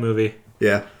 make that movie.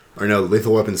 Yeah. Or no,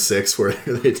 Lethal Weapon 6, where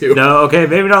they do. No, okay,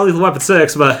 maybe not Lethal Weapon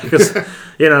 6, but because that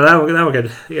one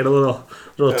could get a little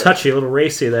touchy, a little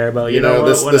racy there. But you know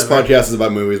this podcast is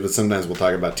about movies, but sometimes we'll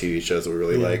talk about TV shows that we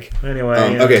really like.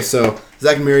 Anyway, okay, so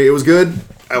Zack and Miri, it was good.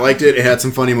 I liked it. It had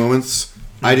some funny moments.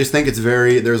 I just think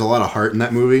there's a lot of heart in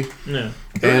that movie. Yeah,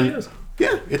 and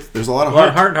there's a lot of heart. A lot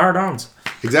of heart and hard-ons.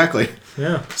 Exactly.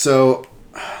 Yeah. So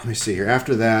let me see here.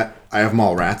 After that, I have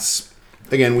Mallrats.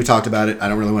 Again, we talked about it. I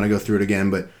don't really want to go through it again,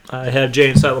 but I had Jay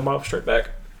and Silent Bob Strike Back.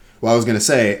 Well, I was going to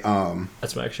say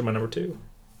that's actually my number 2.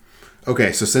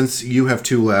 Okay, so since you have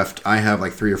 2 left, I have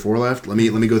like 3 or 4 left. Let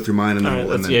me go through mine and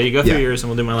then you go through yours and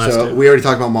we'll do my last 2. So we already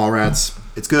talked about Mallrats.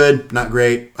 It's good, not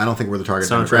great. I don't think we're the target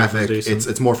demographic.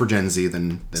 It's more for Gen Z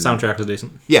than soundtrack is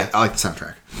decent. Yeah, I like the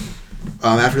soundtrack.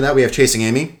 After that, we have Chasing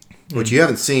Amy, which you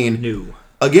haven't seen. No.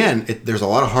 Again, there's a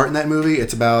lot of heart in that movie.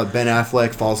 It's about Ben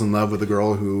Affleck falls in love with a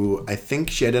girl who I think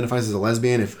she identifies as a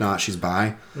lesbian. If not, she's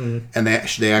bi. And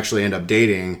they actually end up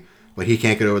dating, but he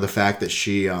can't get over the fact that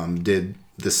she did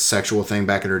this sexual thing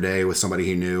back in her day with somebody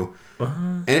he knew.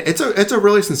 And it's a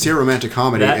really sincere romantic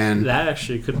comedy. That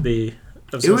actually could be.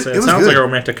 It sounds good. Like a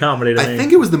romantic comedy to me. I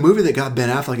think it was the movie that got Ben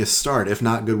Affleck his start, if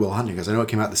not Good Will Hunting, because I know it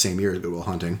came out the same year as Good Will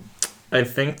Hunting. I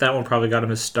think that one probably got him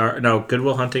his start. No, Good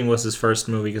Will Hunting was his first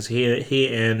movie because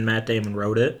he and Matt Damon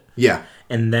wrote it. Yeah.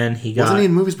 And then he got... Wasn't he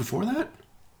in movies before that?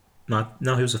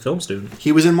 No, he was a film student.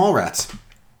 He was in Mallrats.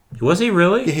 Was he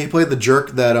really? Yeah, he played the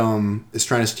jerk that is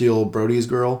trying to steal Brody's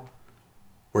girl,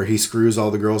 where he screws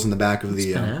all the girls in the back of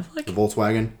the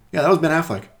Volkswagen. Yeah, that was Ben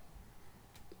Affleck.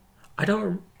 I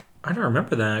don't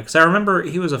remember that because I remember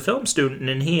he was a film student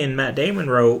and he and Matt Damon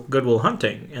wrote Good Will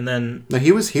Hunting, and then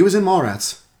he was in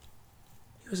Mallrats.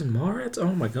 He was in Mallrats.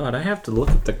 Oh my god, I have to look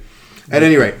at the. At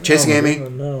any rate, Chasing Amy.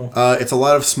 No. It's a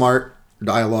lot of smart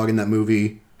dialogue in that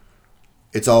movie.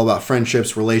 It's all about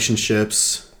friendships,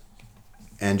 relationships,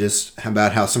 and just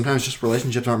about how sometimes just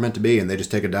relationships aren't meant to be, and they just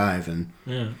take a dive, and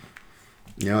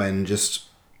and just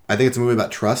I think it's a movie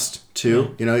about trust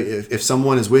too. You know, if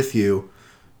someone is with you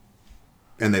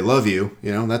and they love you,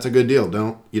 that's a good deal.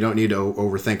 You don't need to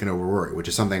overthink and overworry, which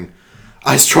is something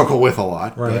I struggle with a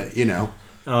lot. Right.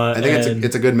 But I think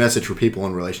it's a good message for people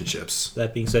in relationships.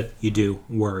 That being said, you do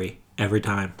worry every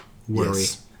time. Worry.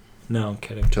 Yes. No, I'm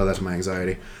kidding. Tell that to my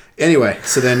anxiety. Anyway,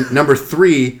 so then number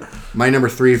 3, my number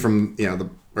 3 from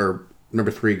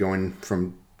number 3 going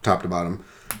from top to bottom.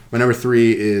 My number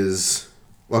 3 is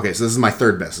so this is my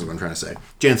third best. Is what I'm trying to say.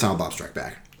 Jay and Silent Bob Strike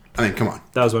Back. I mean, come on.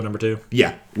 That was my number 2.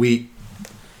 Yeah,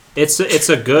 It's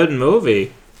a good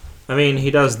movie. I mean,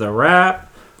 he does the rap.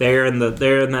 They're in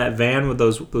that van with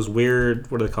those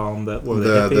weird, what do they call them? The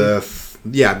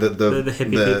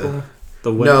hippie people.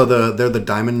 They're the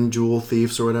diamond jewel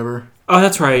thieves or whatever. Oh,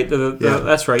 that's right.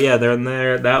 That's right. Yeah, they're in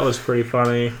there. That was pretty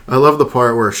funny. I love the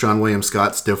part where Sean William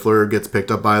Scott Stifler gets picked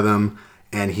up by them,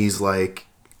 and he's like,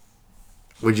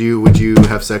 "Would you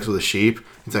have sex with a sheep?"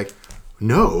 He's like,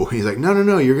 "No." He's like, "No,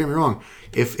 you're getting me wrong.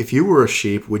 If you were a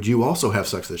sheep, would you also have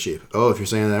sex with a sheep?" "Oh, if you're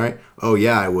saying that right." "Oh,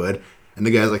 yeah, I would." And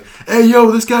the guy's like, "Hey,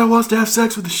 yo, this guy wants to have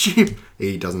sex with a sheep."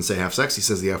 He doesn't say have sex. He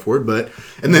says the F word, and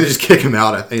then they just kick him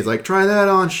out. And he's like, "Try that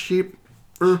on, sheep."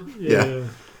 Yeah.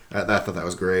 I thought that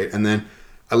was great. And then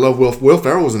I love Will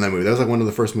Ferrell was in that movie. That was like one of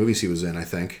the first movies he was in, I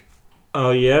think.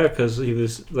 Oh yeah, because he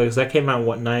was like that came out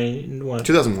what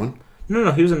 2001.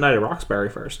 No, he was in Night at Roxbury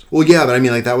first. Well, yeah, but I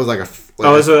mean, like that was like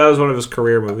So that was one of his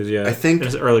career movies. Yeah, I think in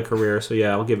his early career. So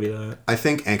yeah, I'll give you that. I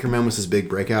think Anchorman was his big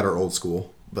breakout or Old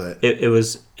School, but It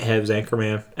was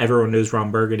Anchorman. Everyone knows Ron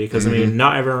Burgundy because I mean,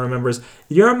 not everyone remembers.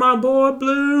 You're my boy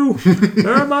Blue.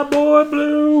 You're my boy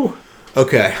Blue.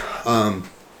 Okay,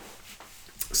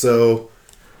 so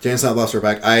Jay and Silent Bob Strike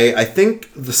Back. I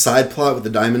think the side plot with the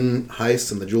diamond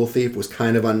heist and the jewel thief was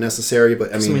kind of unnecessary,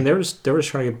 but I mean they were just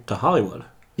trying to get to Hollywood.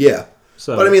 Yeah.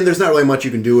 So, but I mean, there's not really much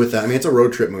you can do with that. I mean, it's a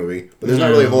road trip movie, but there's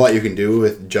not really a whole lot you can do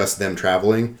with just them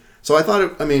traveling. So I thought,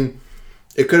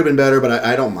 it could have been better, but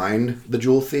I don't mind the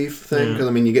jewel thief thing because I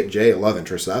mean, you get Jay a love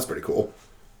interest, so that's pretty cool.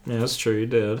 Yeah, that's true. You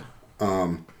did.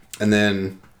 And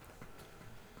then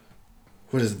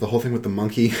what is it, the whole thing with the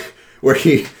monkey, where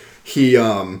he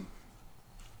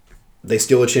they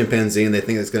steal a chimpanzee and they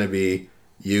think it's going to be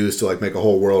used to like make a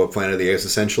whole world of Planet of the Apes,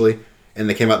 essentially. And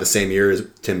they came out the same year as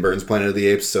Tim Burton's Planet of the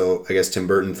Apes, so I guess Tim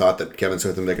Burton thought that Kevin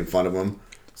Smith was making fun of him,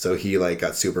 so he like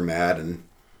got super mad and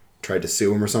tried to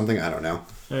sue him or something. I don't know.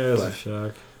 Yeah, it was a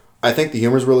shock. I think the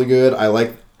humor's really good. I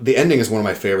like the ending is one of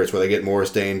my favorites, where they get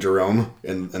Morris Day and Jerome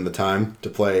in the time to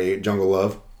play Jungle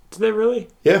Love. Did they really?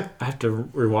 Yeah. I have to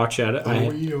rewatch it.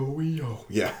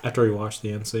 Yeah. I have to rewatch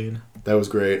the end scene. That was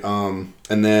great. And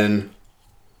then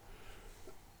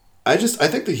I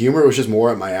think the humor was just more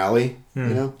at my alley, you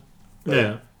know. But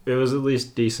yeah, it was at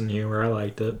least decent humor. I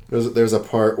liked it. There's a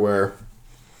part where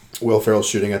Will Ferrell's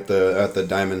shooting at the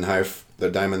Diamond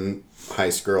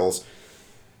Heist girls,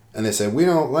 and they say, "We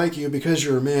don't like you because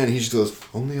you're a man." He just goes,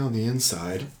 "Only on the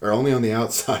inside or only on the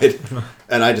outside,"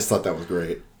 and I just thought that was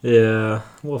great. Yeah,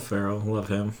 Will Ferrell, love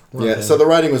him. So the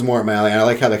writing was more at my alley, and I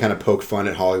like how they kind of poke fun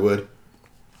at Hollywood,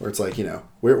 where it's like, you know,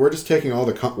 we're just taking all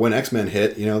the when X-Men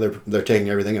hit, you know, they're taking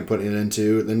everything and putting it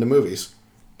into movies.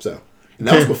 So. And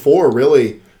that was before,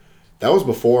 really, all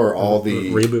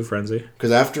the reboot frenzy.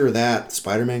 Because after that,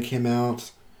 Spider-Man came out.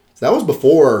 So that was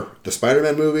before the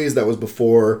Spider-Man movies. That was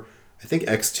before, I think,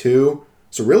 X2.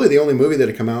 So really, the only movie that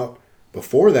had come out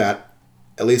before that,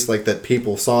 at least like that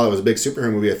people saw that was a big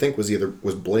superhero movie, I think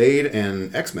was Blade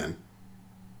and X-Men.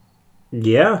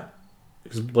 Yeah,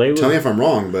 because Blade. Tell me if I'm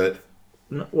wrong, but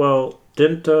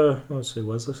didn't let's see,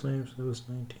 what's this name? It was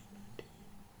 19.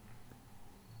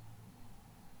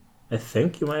 I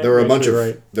think you might. There were a bunch of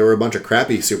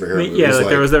crappy superhero movies. Yeah, like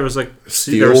there was there were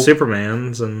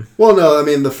Supermans and. Well, no, I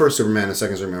mean the first Superman and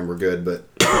second Superman were good, but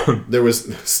there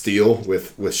was Steel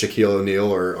with Shaquille O'Neal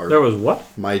or there was what?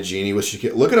 My Genie with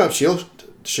Shaquille. Look it up.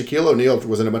 Shaquille O'Neal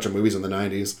was in a bunch of movies in the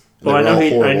 90s. Well, I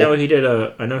know he did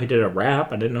a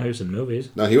rap. I didn't know he was in movies.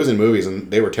 No, he was in movies and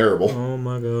they were terrible. Oh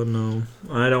my god, no!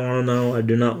 I don't want to know. I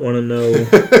do not want to know.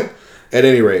 At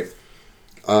any rate.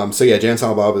 So yeah, Jay and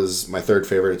Silent Bob is my third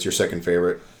favorite. It's your second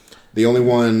favorite. The only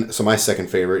one, so my second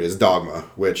favorite is Dogma,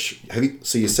 which,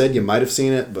 you said you might have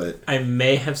seen it, but... I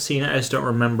may have seen it, I just don't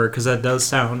remember, because that does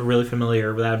sound really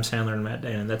familiar with Adam Sandler and Matt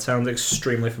Damon. That sounds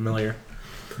extremely familiar.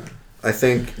 I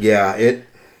think, Matt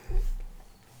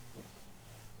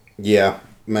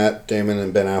Damon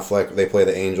and Ben Affleck, they play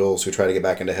the angels who try to get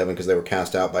back into heaven because they were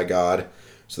cast out by God.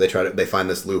 So they find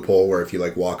this loophole where if you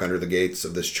like walk under the gates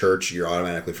of this church, you're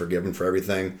automatically forgiven for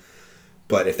everything.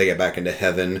 But if they get back into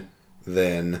heaven,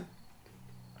 then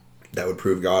that would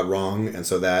prove God wrong, and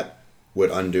so that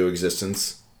would undo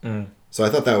existence. So I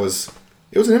thought it was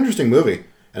an interesting movie,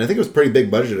 and I think it was pretty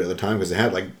big budget at the time because it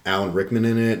had like Alan Rickman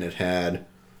in it, and it had,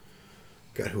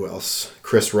 God, who else?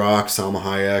 Chris Rock, Salma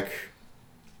Hayek.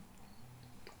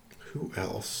 Who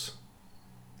else?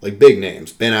 Like big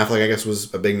names. Ben Affleck, I guess,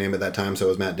 was a big name at that time. So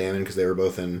was Matt Damon because they were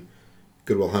both in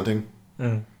Good Will Hunting.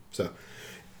 So,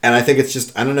 and I think it's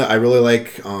just, I don't know. I really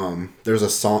like. There's a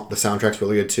song. The soundtrack's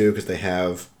really good too because they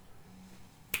have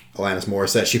Alanis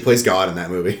Morissette. She plays God in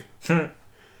that movie. And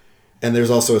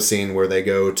there's also a scene where they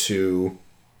go to.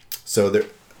 So there,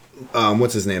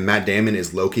 what's his name? Matt Damon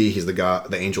is Loki. He's the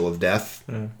god, the angel of death,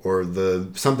 or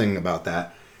the something about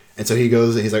that. And so he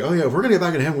goes, he's like, oh yeah, if we're going to get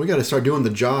back into heaven, we got to start doing the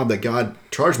job that God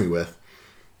charged me with.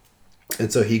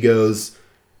 And so he goes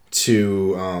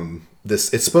to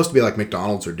this, it's supposed to be like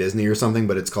McDonald's or Disney or something,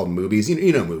 but it's called Movies.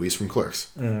 You know Movies from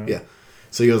Clerks. Yeah.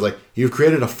 So he goes like, you've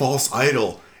created a false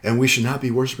idol, and we should not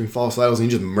be worshiping false idols.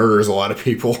 And he just murders a lot of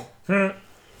people.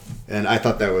 And I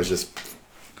thought that was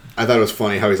I thought it was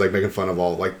funny how he's like making fun of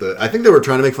all like I think they were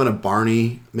trying to make fun of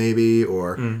Barney maybe,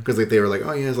 or because like they were like,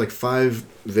 oh yeah, it's like 5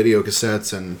 video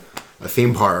cassettes and a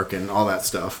theme park and all that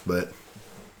stuff, but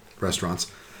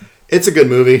restaurants. It's a good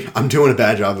movie. I'm doing a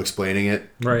bad job of explaining it.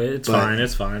 Right, it's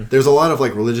fine. There's a lot of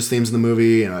like religious themes in the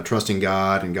movie and trusting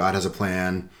God, and God has a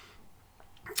plan.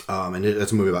 And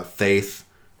it's a movie about faith.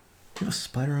 Do you have a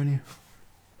spider on you?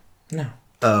 No.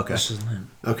 Oh, okay. This is Lynn.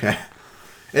 Okay.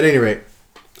 At any rate,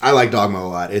 I like Dogma a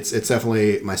lot. It's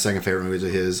definitely my second favorite movie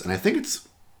of his, and I think it's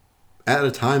at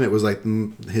a time it was like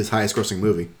his highest grossing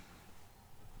movie.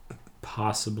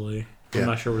 Possibly. Yeah. I'm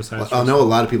not sure what his highest. I know a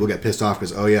lot of people get pissed off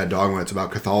because Dogma, it's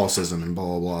about Catholicism and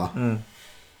blah blah blah.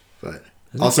 But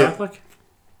Isn't also, he Catholic?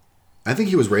 I think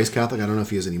he was raised Catholic. I don't know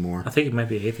if he is anymore. I think he might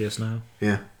be atheist now.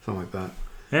 Yeah, something like that.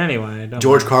 Anyway,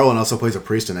 George Carlin also plays a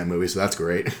priest in that movie, so that's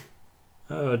great.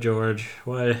 Oh, George.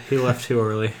 Why he left too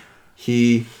early?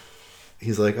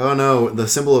 He's like, oh no, the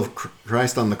symbol of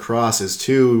Christ on the cross is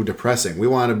too depressing. We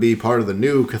want to be part of the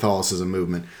new Catholicism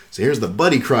movement. So here's the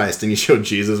Buddy Christ, and he showed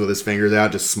Jesus with his fingers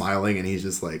out, just smiling, and he's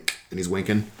just like, and he's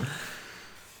winking.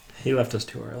 He left us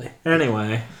too early.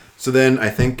 Anyway. So then I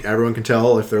think everyone can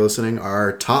tell, if they're listening,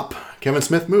 our top Kevin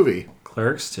Smith movie.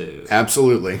 Clerks 2.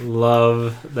 Absolutely.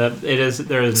 Love that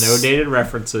there is no dated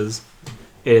references.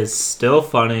 It is still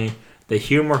funny. The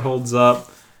humor holds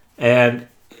up, and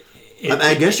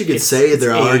I guess you could say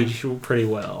there are aged pretty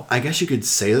well. I guess you could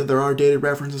say that there are dated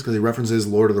references because he references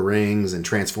Lord of the Rings and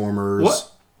Transformers.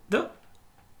 What?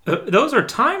 Those are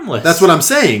timeless. That's what I'm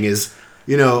saying. Is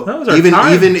Those are even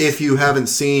timeless. if you haven't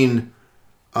seen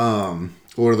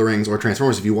Lord of the Rings or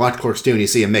Transformers, if you watch Clerks 2 and you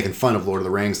see him making fun of Lord of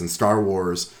the Rings and Star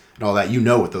Wars and all that, you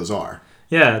know what those are.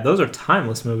 Yeah, those are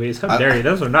timeless movies. How dare you?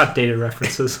 Those are not dated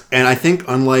references. And I think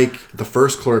unlike the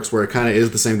first Clerks, where it kind of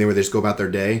is the same thing where they just go about their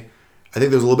day, I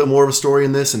think there's a little bit more of a story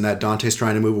in this, and that Dante's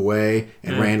trying to move away,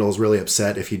 and Randall's really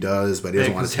upset if he does, but he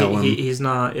doesn't want to tell him. He's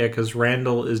not, because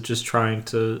Randall is just trying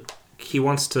to, he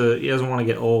doesn't want to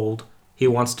get old. He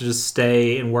wants to just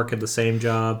stay and work at the same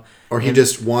job. Or he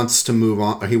just wants to move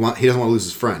on. Or he doesn't want to lose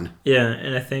his friend. Yeah,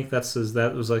 and I think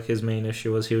that was like his main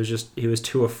issue was he was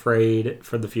too afraid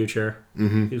for the future.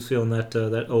 Mm-hmm. He was feeling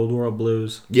that old world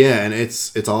blues. Yeah, and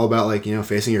it's all about like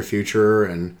facing your future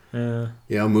and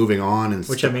moving on and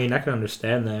which I mean I can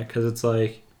understand that because it's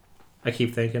like I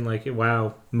keep thinking like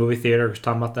wow, movie theater was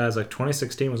talking about that. It's like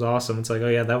 2016 was awesome. It's like oh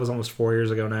yeah, that was almost 4 years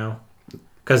ago now.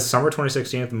 Because summer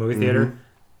 2016 at the movie theater,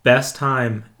 best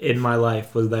time in my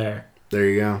life was there. There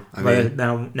you go. I mean,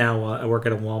 now I work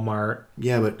at a Walmart.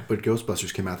 Yeah, but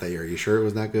Ghostbusters came out that year. Are you sure it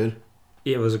was that good?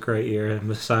 It was a great year. And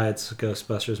besides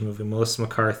Ghostbusters movie, Melissa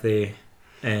McCarthy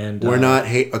and we're not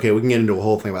okay. We can get into a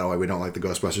whole thing about why we don't like the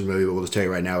Ghostbusters movie, but we'll just tell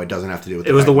you right now, it doesn't have to do with.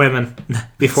 It was the women.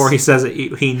 Before he says it,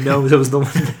 he knows it was the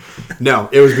women. No,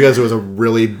 it was because it was a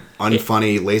really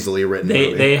unfunny, lazily written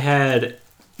movie. They had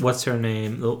what's her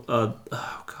name? Oh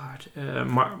God,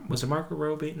 was it Margaret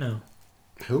Robbie? No.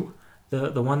 Who?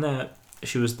 The one that.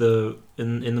 She was in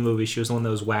the movie. She was the one that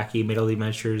was wacky, made all the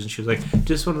adventures, and she was like,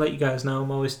 "Just want to let you guys know,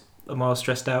 I'm always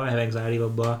stressed out. I have anxiety, blah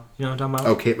blah." You know what I'm talking about?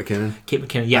 Oh, Kate McKinnon. Kate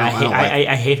McKinnon. Yeah,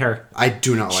 I hate her. I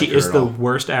do not like her. She is the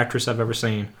worst actress I've ever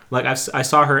seen. Like I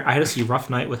saw her. I had to see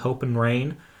Rough Night with Hope and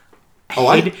Rain.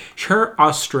 Her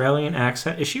Australian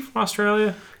accent. Is she from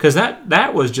Australia? Because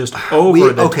that was just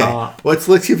over the top. Let's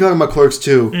keep talking about Clerks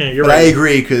 2. Yeah, you're but right. I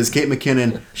agree because Kate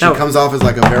McKinnon, she comes off as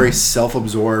like a very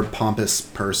self-absorbed, pompous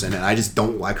person, and I just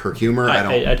don't like her humor.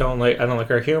 I don't like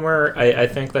her humor. I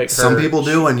think like some people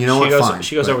do, and fine.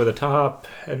 She goes over the top,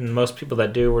 and most people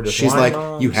that do were just. She's like,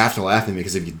 moms. you have to laugh at me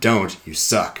because if you don't, you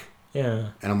suck.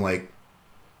 Yeah. And I'm like,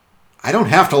 I don't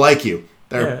have to like you.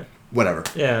 Whatever.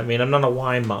 Yeah, I mean, I'm not a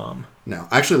wine mom. No,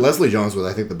 actually, Leslie Jones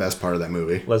was, I think, the best part of that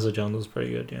movie. Leslie Jones was pretty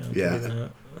good,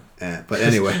 yeah. Yeah. But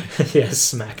anyway. Yeah,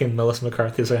 smacking Melissa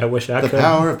McCarthy. Like, I wish I could. The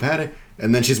power of Patty.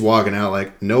 And then she's walking out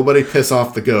like, nobody piss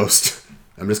off the ghost.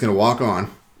 I'm just going to walk on.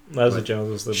 Leslie Jones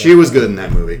was the best. She was good in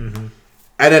that movie. Mm-hmm.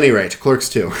 At any rate, Clerks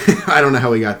 2. I don't know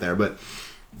how we got there, but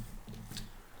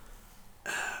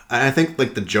I think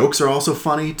like the jokes are also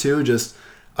funny too. Just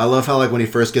I love how like when he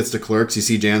first gets to Clerks, you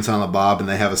see Jan Silent Bob and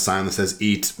they have a sign that says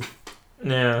 "Eat."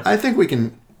 Yeah. I think we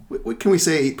can we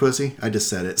say "Eat pussy"? I just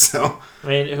said it, so. I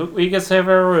mean, we can say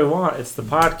whatever we want. It's the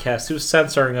podcast. Who's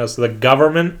censoring us? The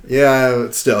government?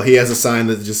 Yeah, still, he has a sign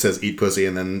that just says "Eat pussy,"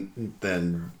 and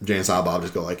then Jan Silent Bob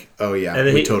just go like, "Oh yeah,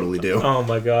 we totally do." Oh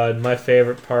my god, my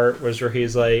favorite part was where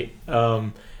he's like,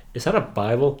 "Is that a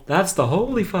Bible? That's the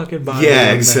holy fucking Bible."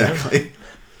 Yeah, exactly.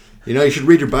 You should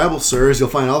read your Bible, sirs. You'll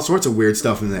find all sorts of weird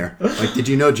stuff in there. Like, did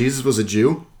you know Jesus was a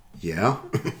Jew? Yeah.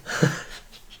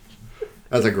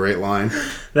 That's a great line.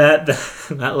 That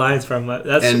line's from...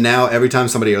 And now every time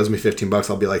somebody owes me $15,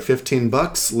 I'll be like,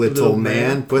 $15, little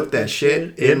man, put that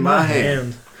shit in my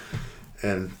hand.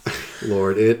 And,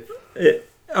 Lord,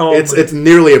 it's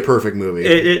nearly a perfect movie.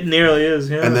 It nearly is,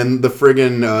 yeah. And then the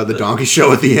friggin' the donkey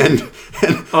show at the end.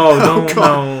 And,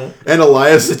 no. And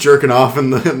Elias is jerking off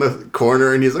in the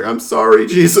corner, and he's like, I'm sorry,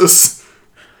 Jesus.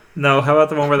 No, how about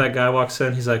the one where that guy walks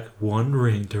in? He's like, one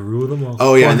ring to rule them all.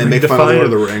 Oh, yeah, one and then ring make to fun of find Lord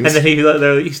of the him. Rings. And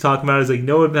then he's talking about it. He's like,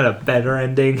 no one had a better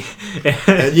ending.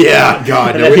 Yeah,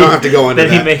 God, And no, then we don't have to go into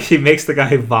then that. he makes the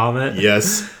guy vomit.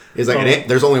 Yes. He's like,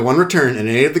 there's only one return, and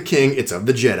it ain't of the king, it's of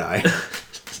the Jedi.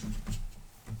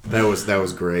 That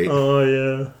was great. Oh,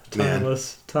 yeah. Man.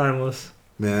 Timeless.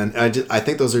 Man, I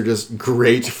think those are just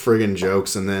great friggin'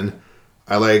 jokes. And then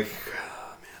I like,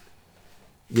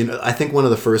 I think one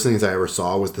of the first things I ever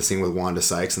saw was the scene with Wanda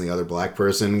Sykes and the other black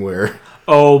person where...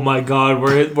 Oh, my God.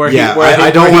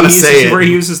 I don't want to say it. Where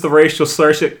he uses the racial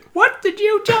slur shit. What did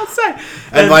you just say?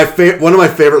 And one of my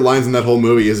favorite lines in that whole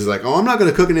movie is like, "Oh, I'm not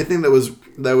going to cook anything that was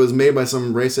made by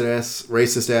some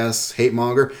racist ass hate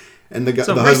monger." And the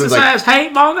husband's like, ass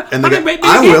hate monger. And the guy, baby,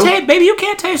 I will. Baby, you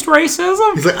can't taste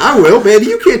racism. He's like, "I will, baby.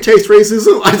 You can't taste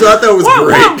racism." I thought that was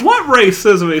great. What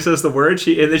racism? He says the word.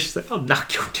 And then she's like, "I'll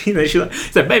knock your teeth." And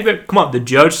she's like, "Baby, come on. The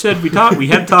judge said we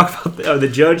had to talk about. The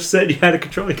judge said you had to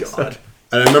control yourself."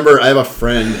 And I remember I have a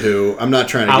friend who I'm not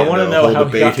trying to get into a whole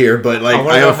debate here, but like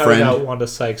I have a friend. How he got Wanda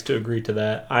Sykes to agree to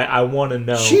that. I want to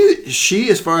know. She,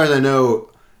 as far as I know,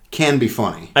 can be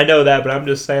funny. I know that, but I'm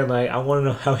just saying, like, I want to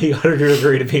know how he got her to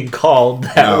agree to being called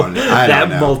I don't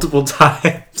know. multiple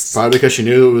times. Probably because she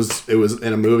knew it was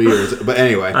in a movie, but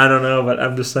anyway. I don't know, but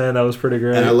I'm just saying that was pretty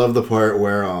great. And I love the part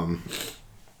where I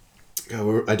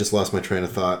just lost my train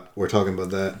of thought. We're talking about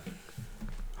that.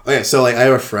 Oh yeah, so like I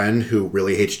have a friend who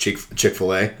really hates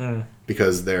Chick-fil-A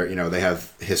because they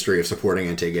have history of supporting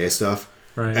anti-gay stuff.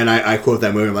 Right. And I quote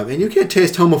that movie. I'm like, man, you can't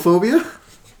taste homophobia.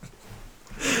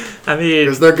 I mean,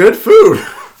 because they're good food.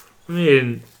 I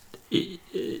mean,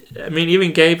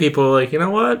 even gay people are like, you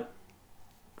know what?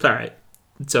 It's all right.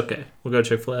 It's okay. We'll go to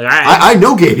Chick-fil-A. I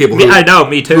know gay people. I know,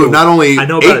 me too. Who not only I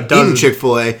know about a dozen. eaten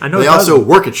Chick-fil-A, I know they also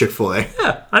work at Chick-fil-A.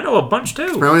 Yeah, I know a bunch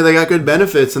too. Apparently they got good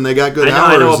benefits and they got good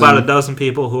hours. I know about a dozen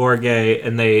people who are gay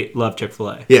and they love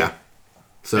Chick-fil-A. Yeah.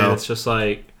 So and it's just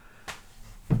like,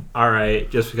 all right,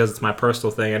 just because it's my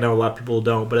personal thing. I know a lot of people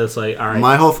don't, but it's like, all right.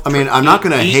 I'm not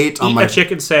going to hate on my... Eat a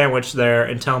chicken sandwich there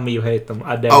and tell me you hate them.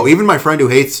 I dare. Oh, even my friend who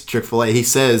hates Chick-fil-A, he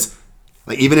says,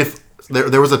 like, even if...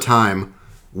 There was a time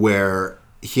where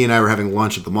he and I were having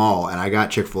lunch at the mall and I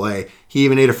got Chick-fil-A, he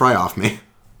even ate a fry off me.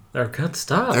 They're good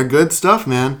stuff. They're good stuff,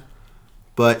 man.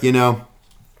 But,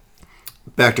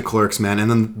 back to Clerks, man. And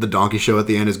then the donkey show at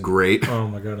the end is great. Oh,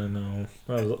 my God, I know.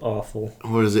 That was awful.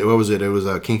 What was it? It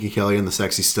was Kinky Kelly and the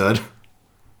Sexy Stud.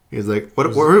 He was like,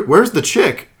 where's the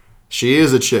chick? She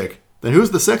is a chick. Then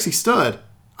who's the sexy stud?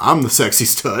 I'm the sexy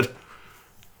stud.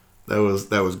 That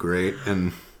was great.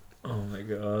 And oh, my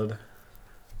God.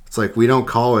 it's like, we don't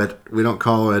call it,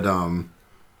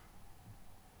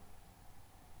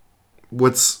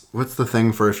 what's the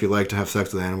thing for if you like to have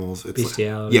sex with animals? It's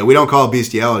bestiality. Yeah, we don't call it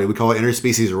bestiality. We call it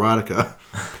interspecies erotica.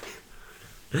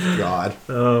 God.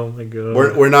 Oh my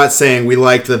God. We're not saying we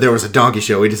liked that there was a donkey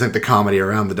show. We just think the comedy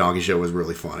around the donkey show was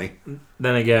really funny.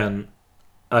 Then again,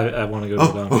 I want to go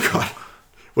to the donkey show. Oh God.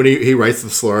 When he writes the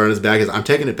slur on his back, I'm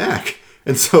taking it back.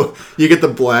 And so you get the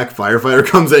black firefighter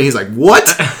comes in and he's like,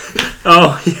 what?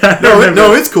 Oh, yeah.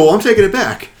 No, it's cool. I'm taking it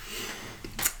back.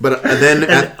 But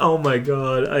then... oh, my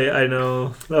God. I know.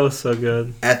 That was so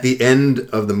good. At the end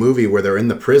of the movie where they're in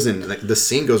the prison, the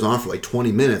scene goes on for like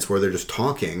 20 minutes where they're just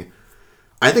talking.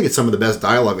 I think it's some of the best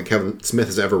dialogue that Kevin Smith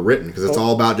has ever written because it's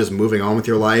all about just moving on with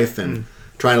your life and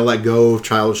trying to let go of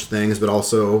childish things, but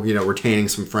also, retaining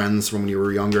some friends from when you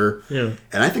were younger. Yeah.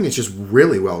 And I think it's just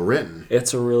really well written.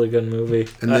 It's a really good movie.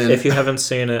 And then, if you haven't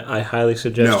seen it, I highly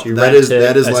suggest you rent it.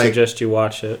 I suggest you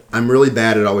watch it. I'm really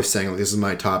bad at always saying, like, this is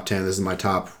my top 10, this is my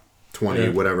top 20,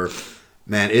 whatever.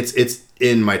 Man, it's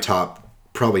in my top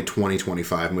probably 20,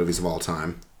 25 movies of all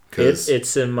time.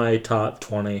 It's in my top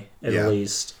 20 at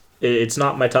least. It's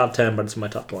not my top 10, but it's my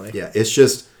top 20. Yeah,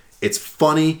 it's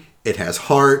funny. It has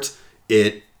heart.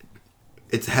 It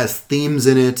has themes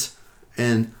in it,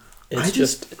 and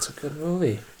it's a good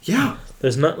movie. Yeah,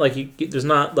 there's not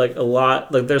a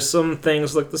lot. Like, there's some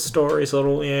things like the story's a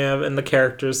little and the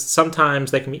characters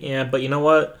sometimes they can be but you know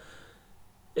what?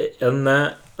 In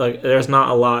that, like, there's not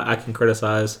a lot I can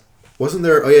criticize. Wasn't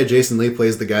there? Oh yeah, Jason Lee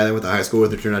plays the guy that went to high school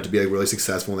with who turned out to be like really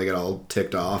successful, and they got all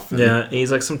ticked off. Yeah, and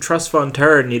he's like some trust fund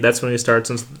turd, and that's when he starts.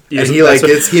 And he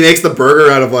makes the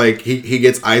burger out of like he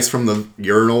gets ice from the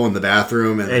urinal in the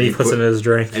bathroom, and he puts it in his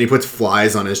drink, and he puts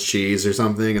flies on his cheese or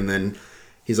something, and then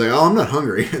he's like, "Oh, I'm not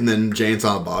hungry," and then Jay and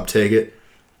Silent Bob take it.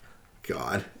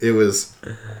 God, it was.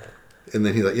 And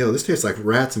then he's like, "Yo, this tastes like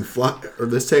rats and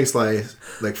this tastes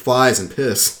like flies and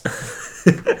piss."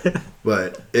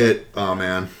 But oh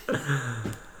man,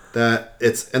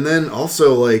 and then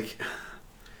also like,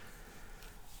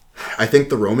 I think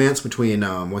the romance between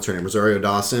what's her name, Rosario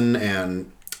Dawson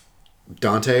and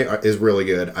Dante is really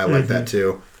good. I like that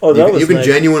too. Oh, that you can nice.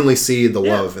 Genuinely see the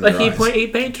love in their eyes. He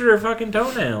painted her fucking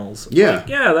toenails. Yeah. Like,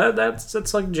 yeah,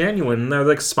 that's like genuine. They're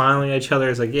like smiling at each other.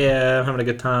 It's like, yeah, I'm having a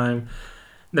good time.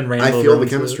 Then Randall I feel the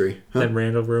ruins chemistry. it. Then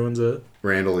Randall ruins it.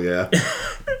 Randall, yeah.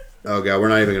 Oh god, we're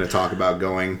not even going to talk about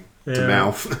going to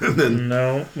mouth.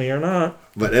 No, we are not.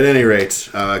 But at any rate,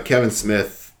 Kevin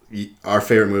Smith, our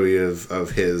favorite movie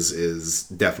of his is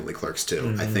definitely Clerks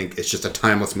 2. I think it's just a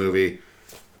timeless movie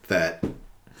that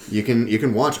you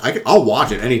can watch. I'll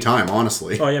watch it anytime,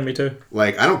 honestly. Oh yeah, me too.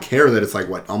 Like, I don't care that it's like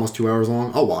almost 2 hours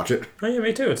long. I'll watch it. Oh yeah,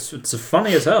 me too. It's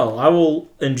funny as hell. I will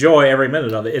enjoy every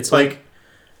minute of it. It's like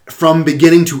from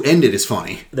beginning to end, it is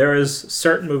funny. There is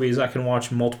certain movies I can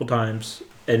watch multiple times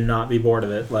and not be bored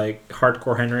of it. Like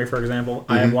Hardcore Henry, for example.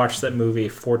 I have watched that movie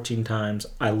 14 times.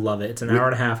 I love it. It's an hour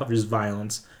and a half of just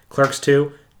violence. Clerks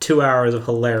 2, 2 hours of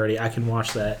hilarity. I can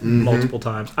watch that multiple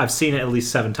times. I've seen it at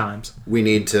least 7 times. We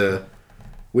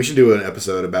should do an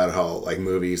episode about how like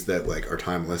movies that like are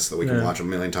timeless that we can watch a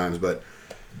million times. But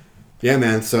yeah,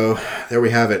 man. So there we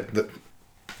have it.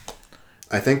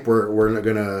 I think we're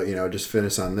gonna just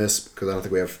finish on this because I don't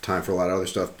think we have time for a lot of other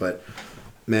stuff. But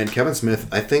man, Kevin Smith,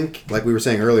 I think like we were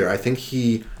saying earlier, I think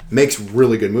he makes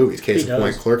really good movies. Case in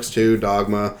point, Clerks 2,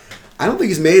 Dogma. I don't think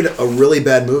he's made a really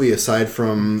bad movie aside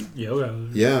from Yoga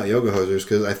Hosers. Yeah, Yoga Hosers,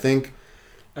 because I think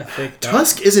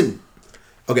Tusk isn't.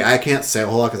 Okay, I can't say a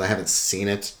whole lot because I haven't seen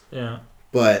it. Yeah.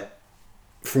 But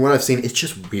from what I've seen, it's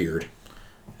just weird.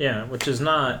 Yeah, which is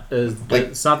not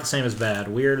it's not the same as bad.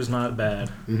 Weird is not bad.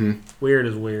 Mm-hmm. Weird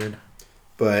is weird.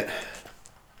 But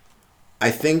I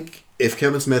think if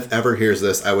Kevin Smith ever hears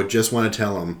this, I would just want to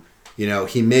tell him,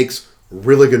 he makes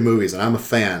really good movies, and I'm a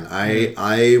fan.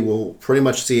 I will pretty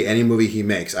much see any movie he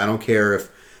makes. I don't care if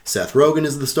Seth Rogen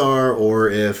is the star or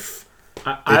if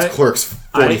it's Clerks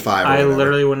 45 or I whatever.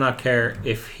 literally would not care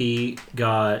if he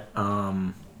got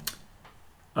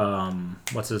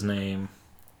what's his name?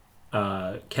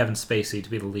 Kevin Spacey to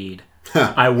be the lead.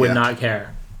 I would not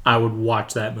care. I would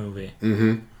watch that movie.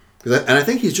 Mm-hmm. And I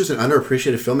think he's just an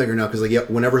underappreciated filmmaker now because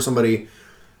whenever somebody...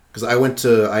 Because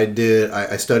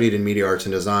I studied in media arts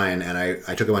and design, and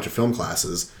I took a bunch of film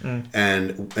classes,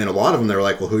 and a lot of them they were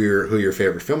like, well, who are your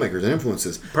favorite filmmakers and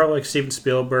influences? Probably like Steven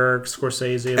Spielberg,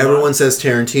 Scorsese. Everyone says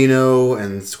Tarantino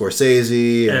and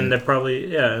Scorsese, and they're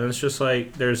probably and it's just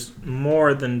like there's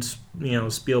more than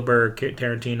Spielberg,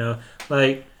 Tarantino.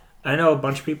 Like I know a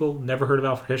bunch of people never heard of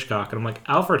Alfred Hitchcock, and I'm like,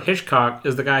 Alfred Hitchcock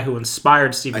is the guy who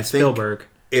inspired Steven Spielberg.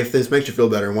 If this makes you feel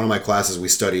better, in one of my classes we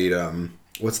studied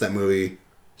what's that movie?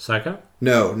 Psycho?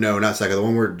 No, not Psycho. The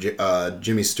one where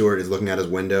Jimmy Stewart is looking out his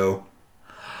window.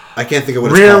 I can't think of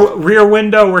what it's called. Rear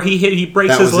Window, where he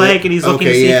breaks his leg and he's looking.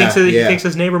 Okay, he thinks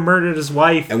his neighbor murdered his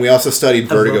wife. And we also studied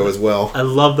Vertigo as well. I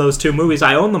love those two movies.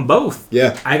 I own them both.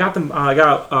 Yeah, I got them. I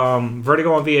got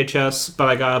Vertigo on VHS, but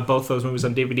I got both those movies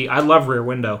on DVD. I love Rear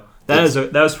Window. That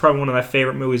was probably one of my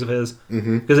favorite movies of his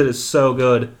because it is so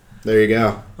good. There you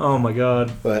go. Oh my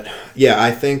god. But yeah,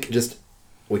 I think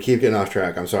we keep getting off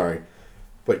track. I'm sorry.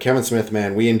 But Kevin Smith,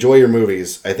 man, we enjoy your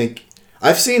movies. I think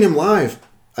I've seen him live.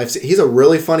 He's a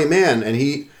really funny man, and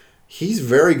he's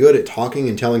very good at talking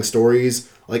and telling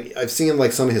stories. Like I've seen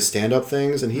like some of his stand-up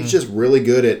things, and he's just really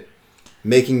good at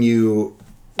making you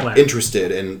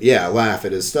interested and laugh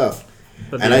at his stuff.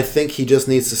 I think he just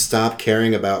needs to stop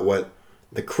caring about what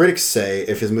the critics say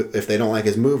if they don't like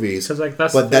his movies.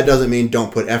 But that doesn't mean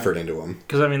don't put effort into them.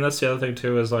 Because that's the other thing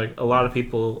too is like a lot of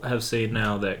people have seen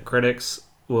now that critics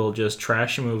will just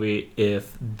trash a movie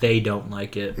if they don't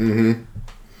like it. Mm-hmm.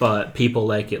 But people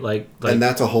like it, like and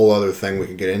that's a whole other thing we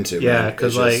can get into. Yeah,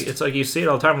 because it's like you see it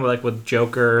all the time, like with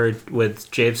Joker,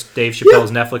 with Dave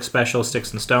Chappelle's Netflix special,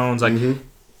 Sticks and Stones. Like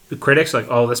the critics, like,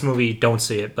 oh, this movie, don't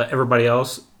see it, but everybody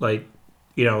else, like,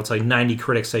 it's like 90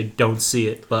 critics say don't see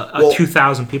it, but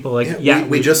 2,000 people like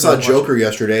we just saw Joker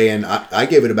yesterday, and I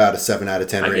gave it about a 7 out of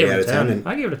 10 or 8 out of 10. And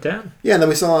I gave it a 10. Yeah, and then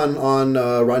we saw on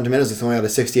Rotten Tomatoes it's only at a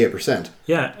 68%.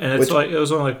 Yeah, and it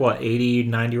was only like what 80,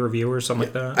 90 reviewers,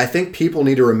 something like that. I think people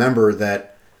need to remember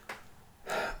that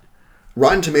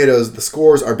Rotten Tomatoes, the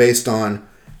scores are based on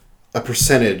a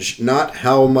percentage, not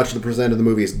how much the percent of the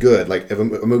movie is good. Like if a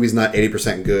movie's not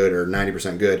 80% good or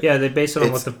 90% good. Yeah, they base it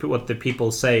on what the people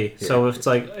say. Yeah. So if it's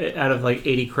like out of like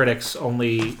 80 critics,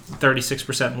 only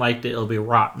 36% liked it, it'll be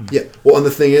rotten. Yeah. Well, and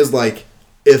the thing is, like,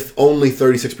 if only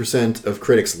 36% of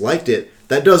critics liked it,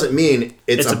 that doesn't mean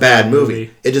it's a bad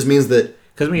movie. It just means that.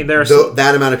 Because there's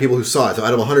that amount of people who saw it. So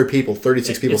out of 100 people,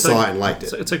 36 people saw it and liked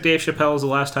it. It's like Dave Chappelle's the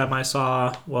last time I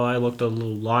saw. Well, I looked a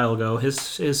little while ago. His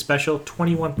special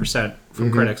 21%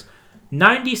 from critics,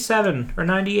 97 or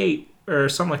 98 or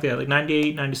something like that, like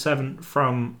 98, 97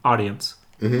 from audience.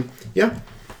 Yeah.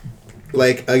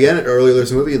 Like, again, earlier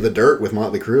there's a movie, The Dirt, with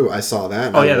Motley Crue. I saw that,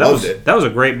 and I loved it. That was a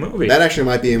great movie. That actually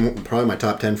might be probably my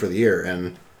top 10 for the year,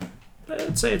 and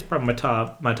I'd say it's probably my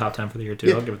top 10 for the year, too.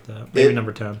 Yeah. I'll give it that. Maybe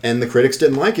number 10. And the critics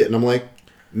didn't like it, and I'm like,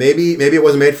 maybe it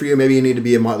wasn't made for you. Maybe you need to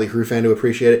be a Motley Crue fan to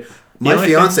appreciate it. My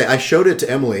fiance, I showed it to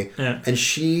Emily, and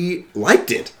she liked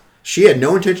it. She had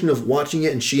no intention of watching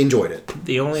it, and she enjoyed it.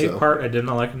 The only part I did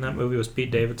not like in that movie was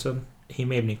Pete Davidson. He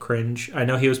made me cringe. I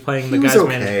know he was playing the guy's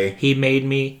manager. He made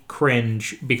me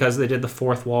cringe because they did the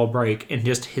fourth wall break, and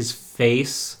just his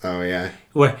face. Oh, yeah.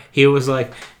 Where he was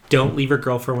like, don't leave your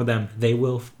girlfriend with them. They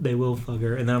will fuck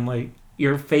her. And then I'm like,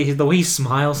 your face, the way he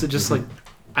smiles, it just like,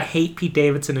 I hate Pete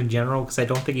Davidson in general because I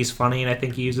don't think he's funny, and I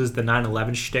think he uses the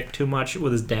 9/11 shtick too much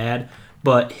with his dad.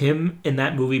 But him in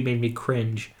that movie made me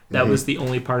cringe. That was the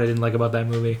only part I didn't like about that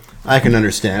movie. I can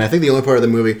understand. I think the only part of the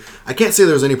movie, I can't say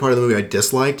there was any part of the movie I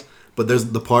disliked, but there's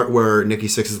the part where Nikki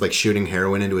Sixx is like shooting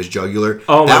heroin into his jugular.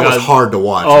 Oh my God. That was hard to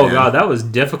watch. Oh, man. God, that was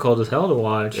difficult as hell to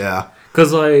watch. Yeah.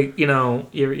 Because, like, you know,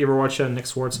 you ever watch Nick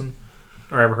Swartzen?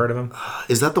 Or ever heard of him?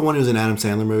 Is that the one who's in Adam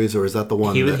Sandler movies, or is that the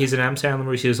one He's in Adam Sandler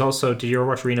movies. He was also... Did you ever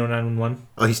watch Reno 911?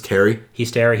 Oh, he's Terry?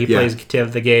 He's Terry. He plays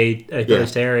Tiv the gay... He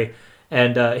plays Terry.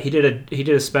 And he did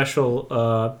a special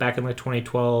back in like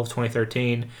 2012,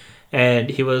 2013, and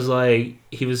he was like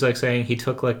saying he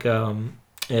took like an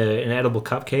edible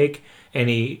cupcake, and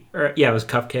it was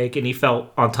cupcake, and he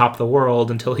felt on top of the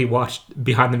world until he watched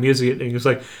Behind the Music, and he was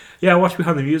like, yeah, I watched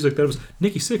Behind the Music. That was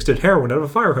Nikki Sixx did heroin out of a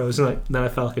fire hose, and then I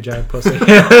felt like a giant pussy.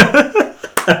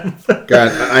 God,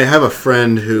 I have a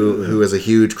friend who is a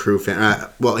huge Crue fan.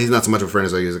 Well, he's not so much a friend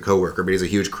as he's a coworker, but he's a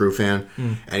huge Crue fan,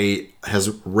 and he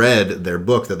has read their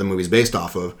book that the movie's based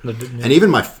off of. And even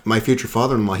my future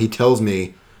father-in-law, he tells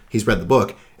me he's read the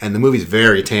book, and the movie's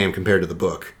very tame compared to the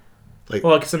book. Like,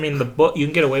 well, because I mean, the book you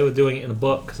can get away with doing it in the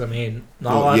book, because I mean,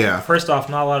 first off,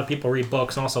 not a lot of people read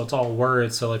books, and also it's all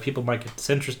words, so like people might get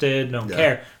disinterested, don't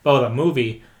care. But with a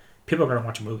movie, people are gonna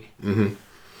watch a movie. Mm-hmm.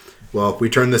 Well, we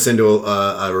turned this into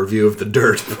a review of The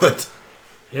Dirt, but...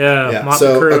 Yeah.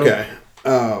 Crew, okay.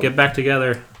 Get back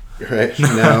together. Right.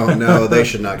 No, they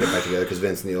should not get back together, because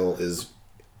Vince Neil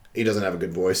he doesn't have a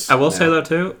good voice. I will say, though,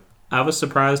 too, I was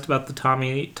surprised about the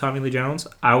Tommy Lee Jones.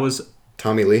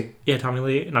 Tommy Lee? Yeah, Tommy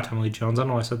Lee. Not Tommy Lee Jones. I don't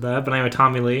know why I said that, but anyway,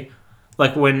 Tommy Lee.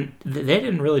 Like, when... They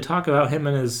didn't really talk about him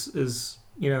and his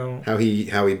you know... How he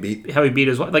beat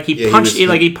his wife. Like, he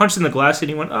punched in the glass, and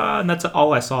he went, and that's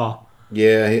all I saw.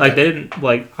 Yeah, they didn't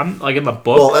I'm like in the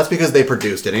book. Well, that's because they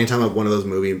produced it. Anytime one of those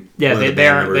movies, they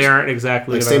aren't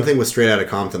exactly like same thing with Straight Outta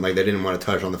Compton. Like they didn't want to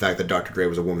touch on the fact that Dr. Dre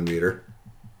was a woman beater.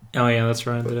 Oh yeah, that's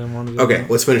right. They didn't want to. Okay,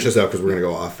 let's finish this up because we're gonna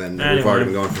go off, and we've already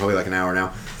been going for probably like an hour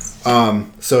now.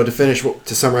 So to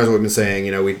summarize what we've been saying,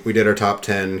 you know, we did our top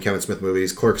 10 Kevin Smith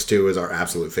movies. Clerks 2 is our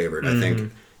absolute favorite. I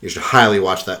think you should highly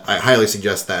watch that. I highly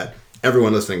suggest that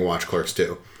everyone listening watch Clerks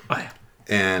 2. Oh yeah,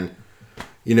 and.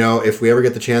 You know, if we ever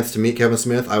get the chance to meet Kevin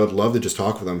Smith, I would love to just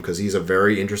talk with him because he's a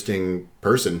very interesting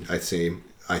person. I think,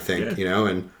 yeah. You know,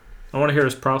 and I want to hear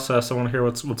his process. I want to hear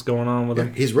what's going on with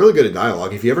him. He's really good at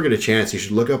dialogue. If you ever get a chance, you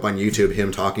should look up on YouTube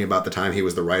him talking about the time he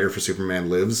was the writer for Superman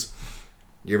Lives.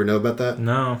 You ever know about that?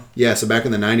 No. Yeah, so back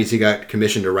in the 90s, he got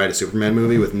commissioned to write a Superman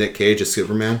movie with Nick Cage as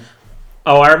Superman.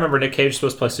 Oh, I remember Nick Cage was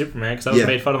supposed to play Superman because that was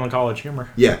made fun of on College Humor.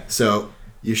 Yeah, so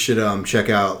you should check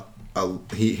out.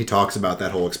 He talks about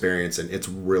that whole experience, and it's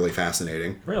really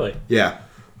fascinating. Really? Yeah.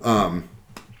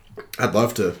 I'd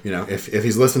love to, you know, if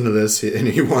he's listening to this and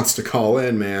he wants to call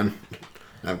in, man.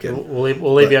 I'm kidding.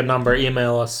 We'll leave you a number.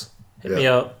 Email us. Hit me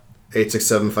up.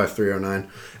 867-5309.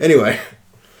 Anyway,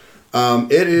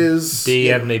 it is...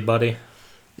 DM me, buddy.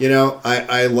 You know,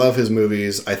 I love his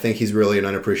movies. I think he's really an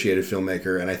unappreciated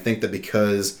filmmaker, and I think that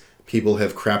because... people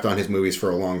have crapped on his movies for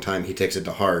a long time. He takes it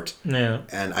to heart. Yeah.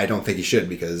 And I don't think he should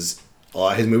because a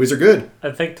lot of his movies are good.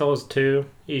 I think those two,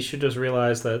 he should just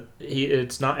realize that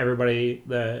it's not everybody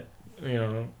that, you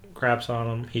know, craps on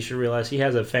him. He should realize he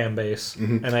has a fan base.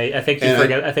 Mm-hmm. And I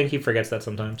think he forgets that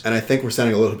sometimes. And I think we're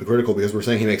sounding a little hypocritical because we're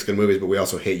saying he makes good movies, but we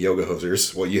also hate Yoga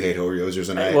Hosers. Well, you hate Yoga Hosers,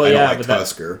 and I don't like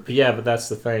Tusker. But that's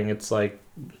the thing. It's like...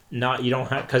 you don't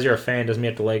have, because you're a fan doesn't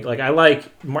mean you have to like I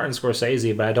like Martin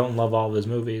Scorsese, but I don't love all of his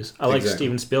movies. I like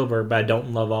Steven Spielberg, but I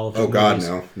don't love all of his movies.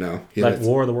 Oh God, no. Like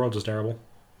War of the Worlds is terrible.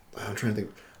 I'm trying to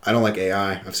think. I don't like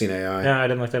AI. I've seen AI. Yeah, I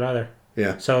didn't like that either.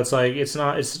 Yeah. So it's like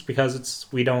it's because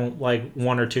we don't like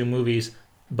one or two movies,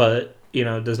 but you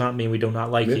know, it does not mean we do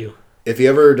not like you. If he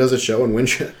ever does a show in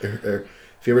Winchester, or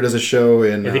if he ever does a show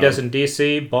in... If he does in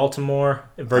D.C., Baltimore,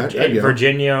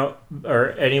 Virginia,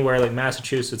 or anywhere like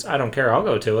Massachusetts, I don't care. I'll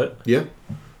go to it. Yeah,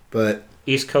 but...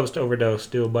 East Coast Overdose.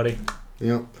 Do it, buddy.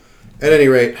 Yeah. At any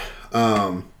rate,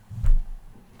 Kevin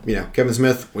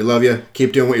Smith, we love you.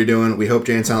 Keep doing what you're doing. We hope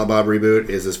Jay and Silent Bob Reboot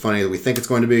is as funny as we think it's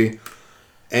going to be.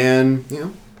 And,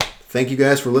 thank you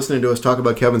guys for listening to us talk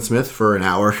about Kevin Smith for an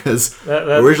hour, because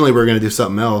originally we were going to do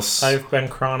something else. I've been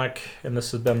Chronic, and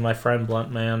this has been my friend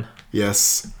Blunt Man.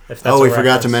 Yes. We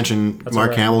forgot to mention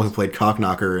Mark Hamill, who played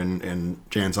Cockknocker in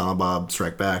Jay and Silent Bob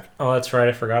Strike Back. Oh, that's right.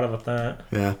 I forgot about that.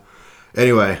 Yeah.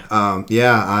 Anyway,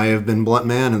 I have been Blunt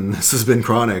Man, and this has been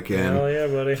Chronic. And hell yeah,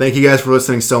 buddy. Thank you guys for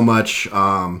listening so much.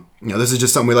 This is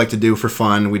just something we like to do for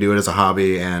fun. We do it as a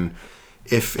hobby, and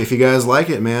if you guys like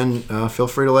it, man, feel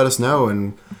free to let us know.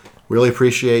 And really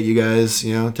appreciate you guys,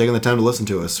 taking the time to listen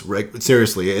to us. Right?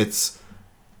 Seriously, it's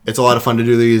a lot of fun to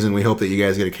do these, and we hope that you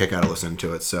guys get a kick out of listening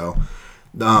to it. So,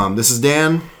 this is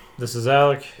Dan. This is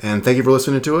Alec. And thank you for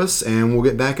listening to us, and we'll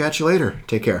get back at you later.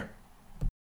 Take care.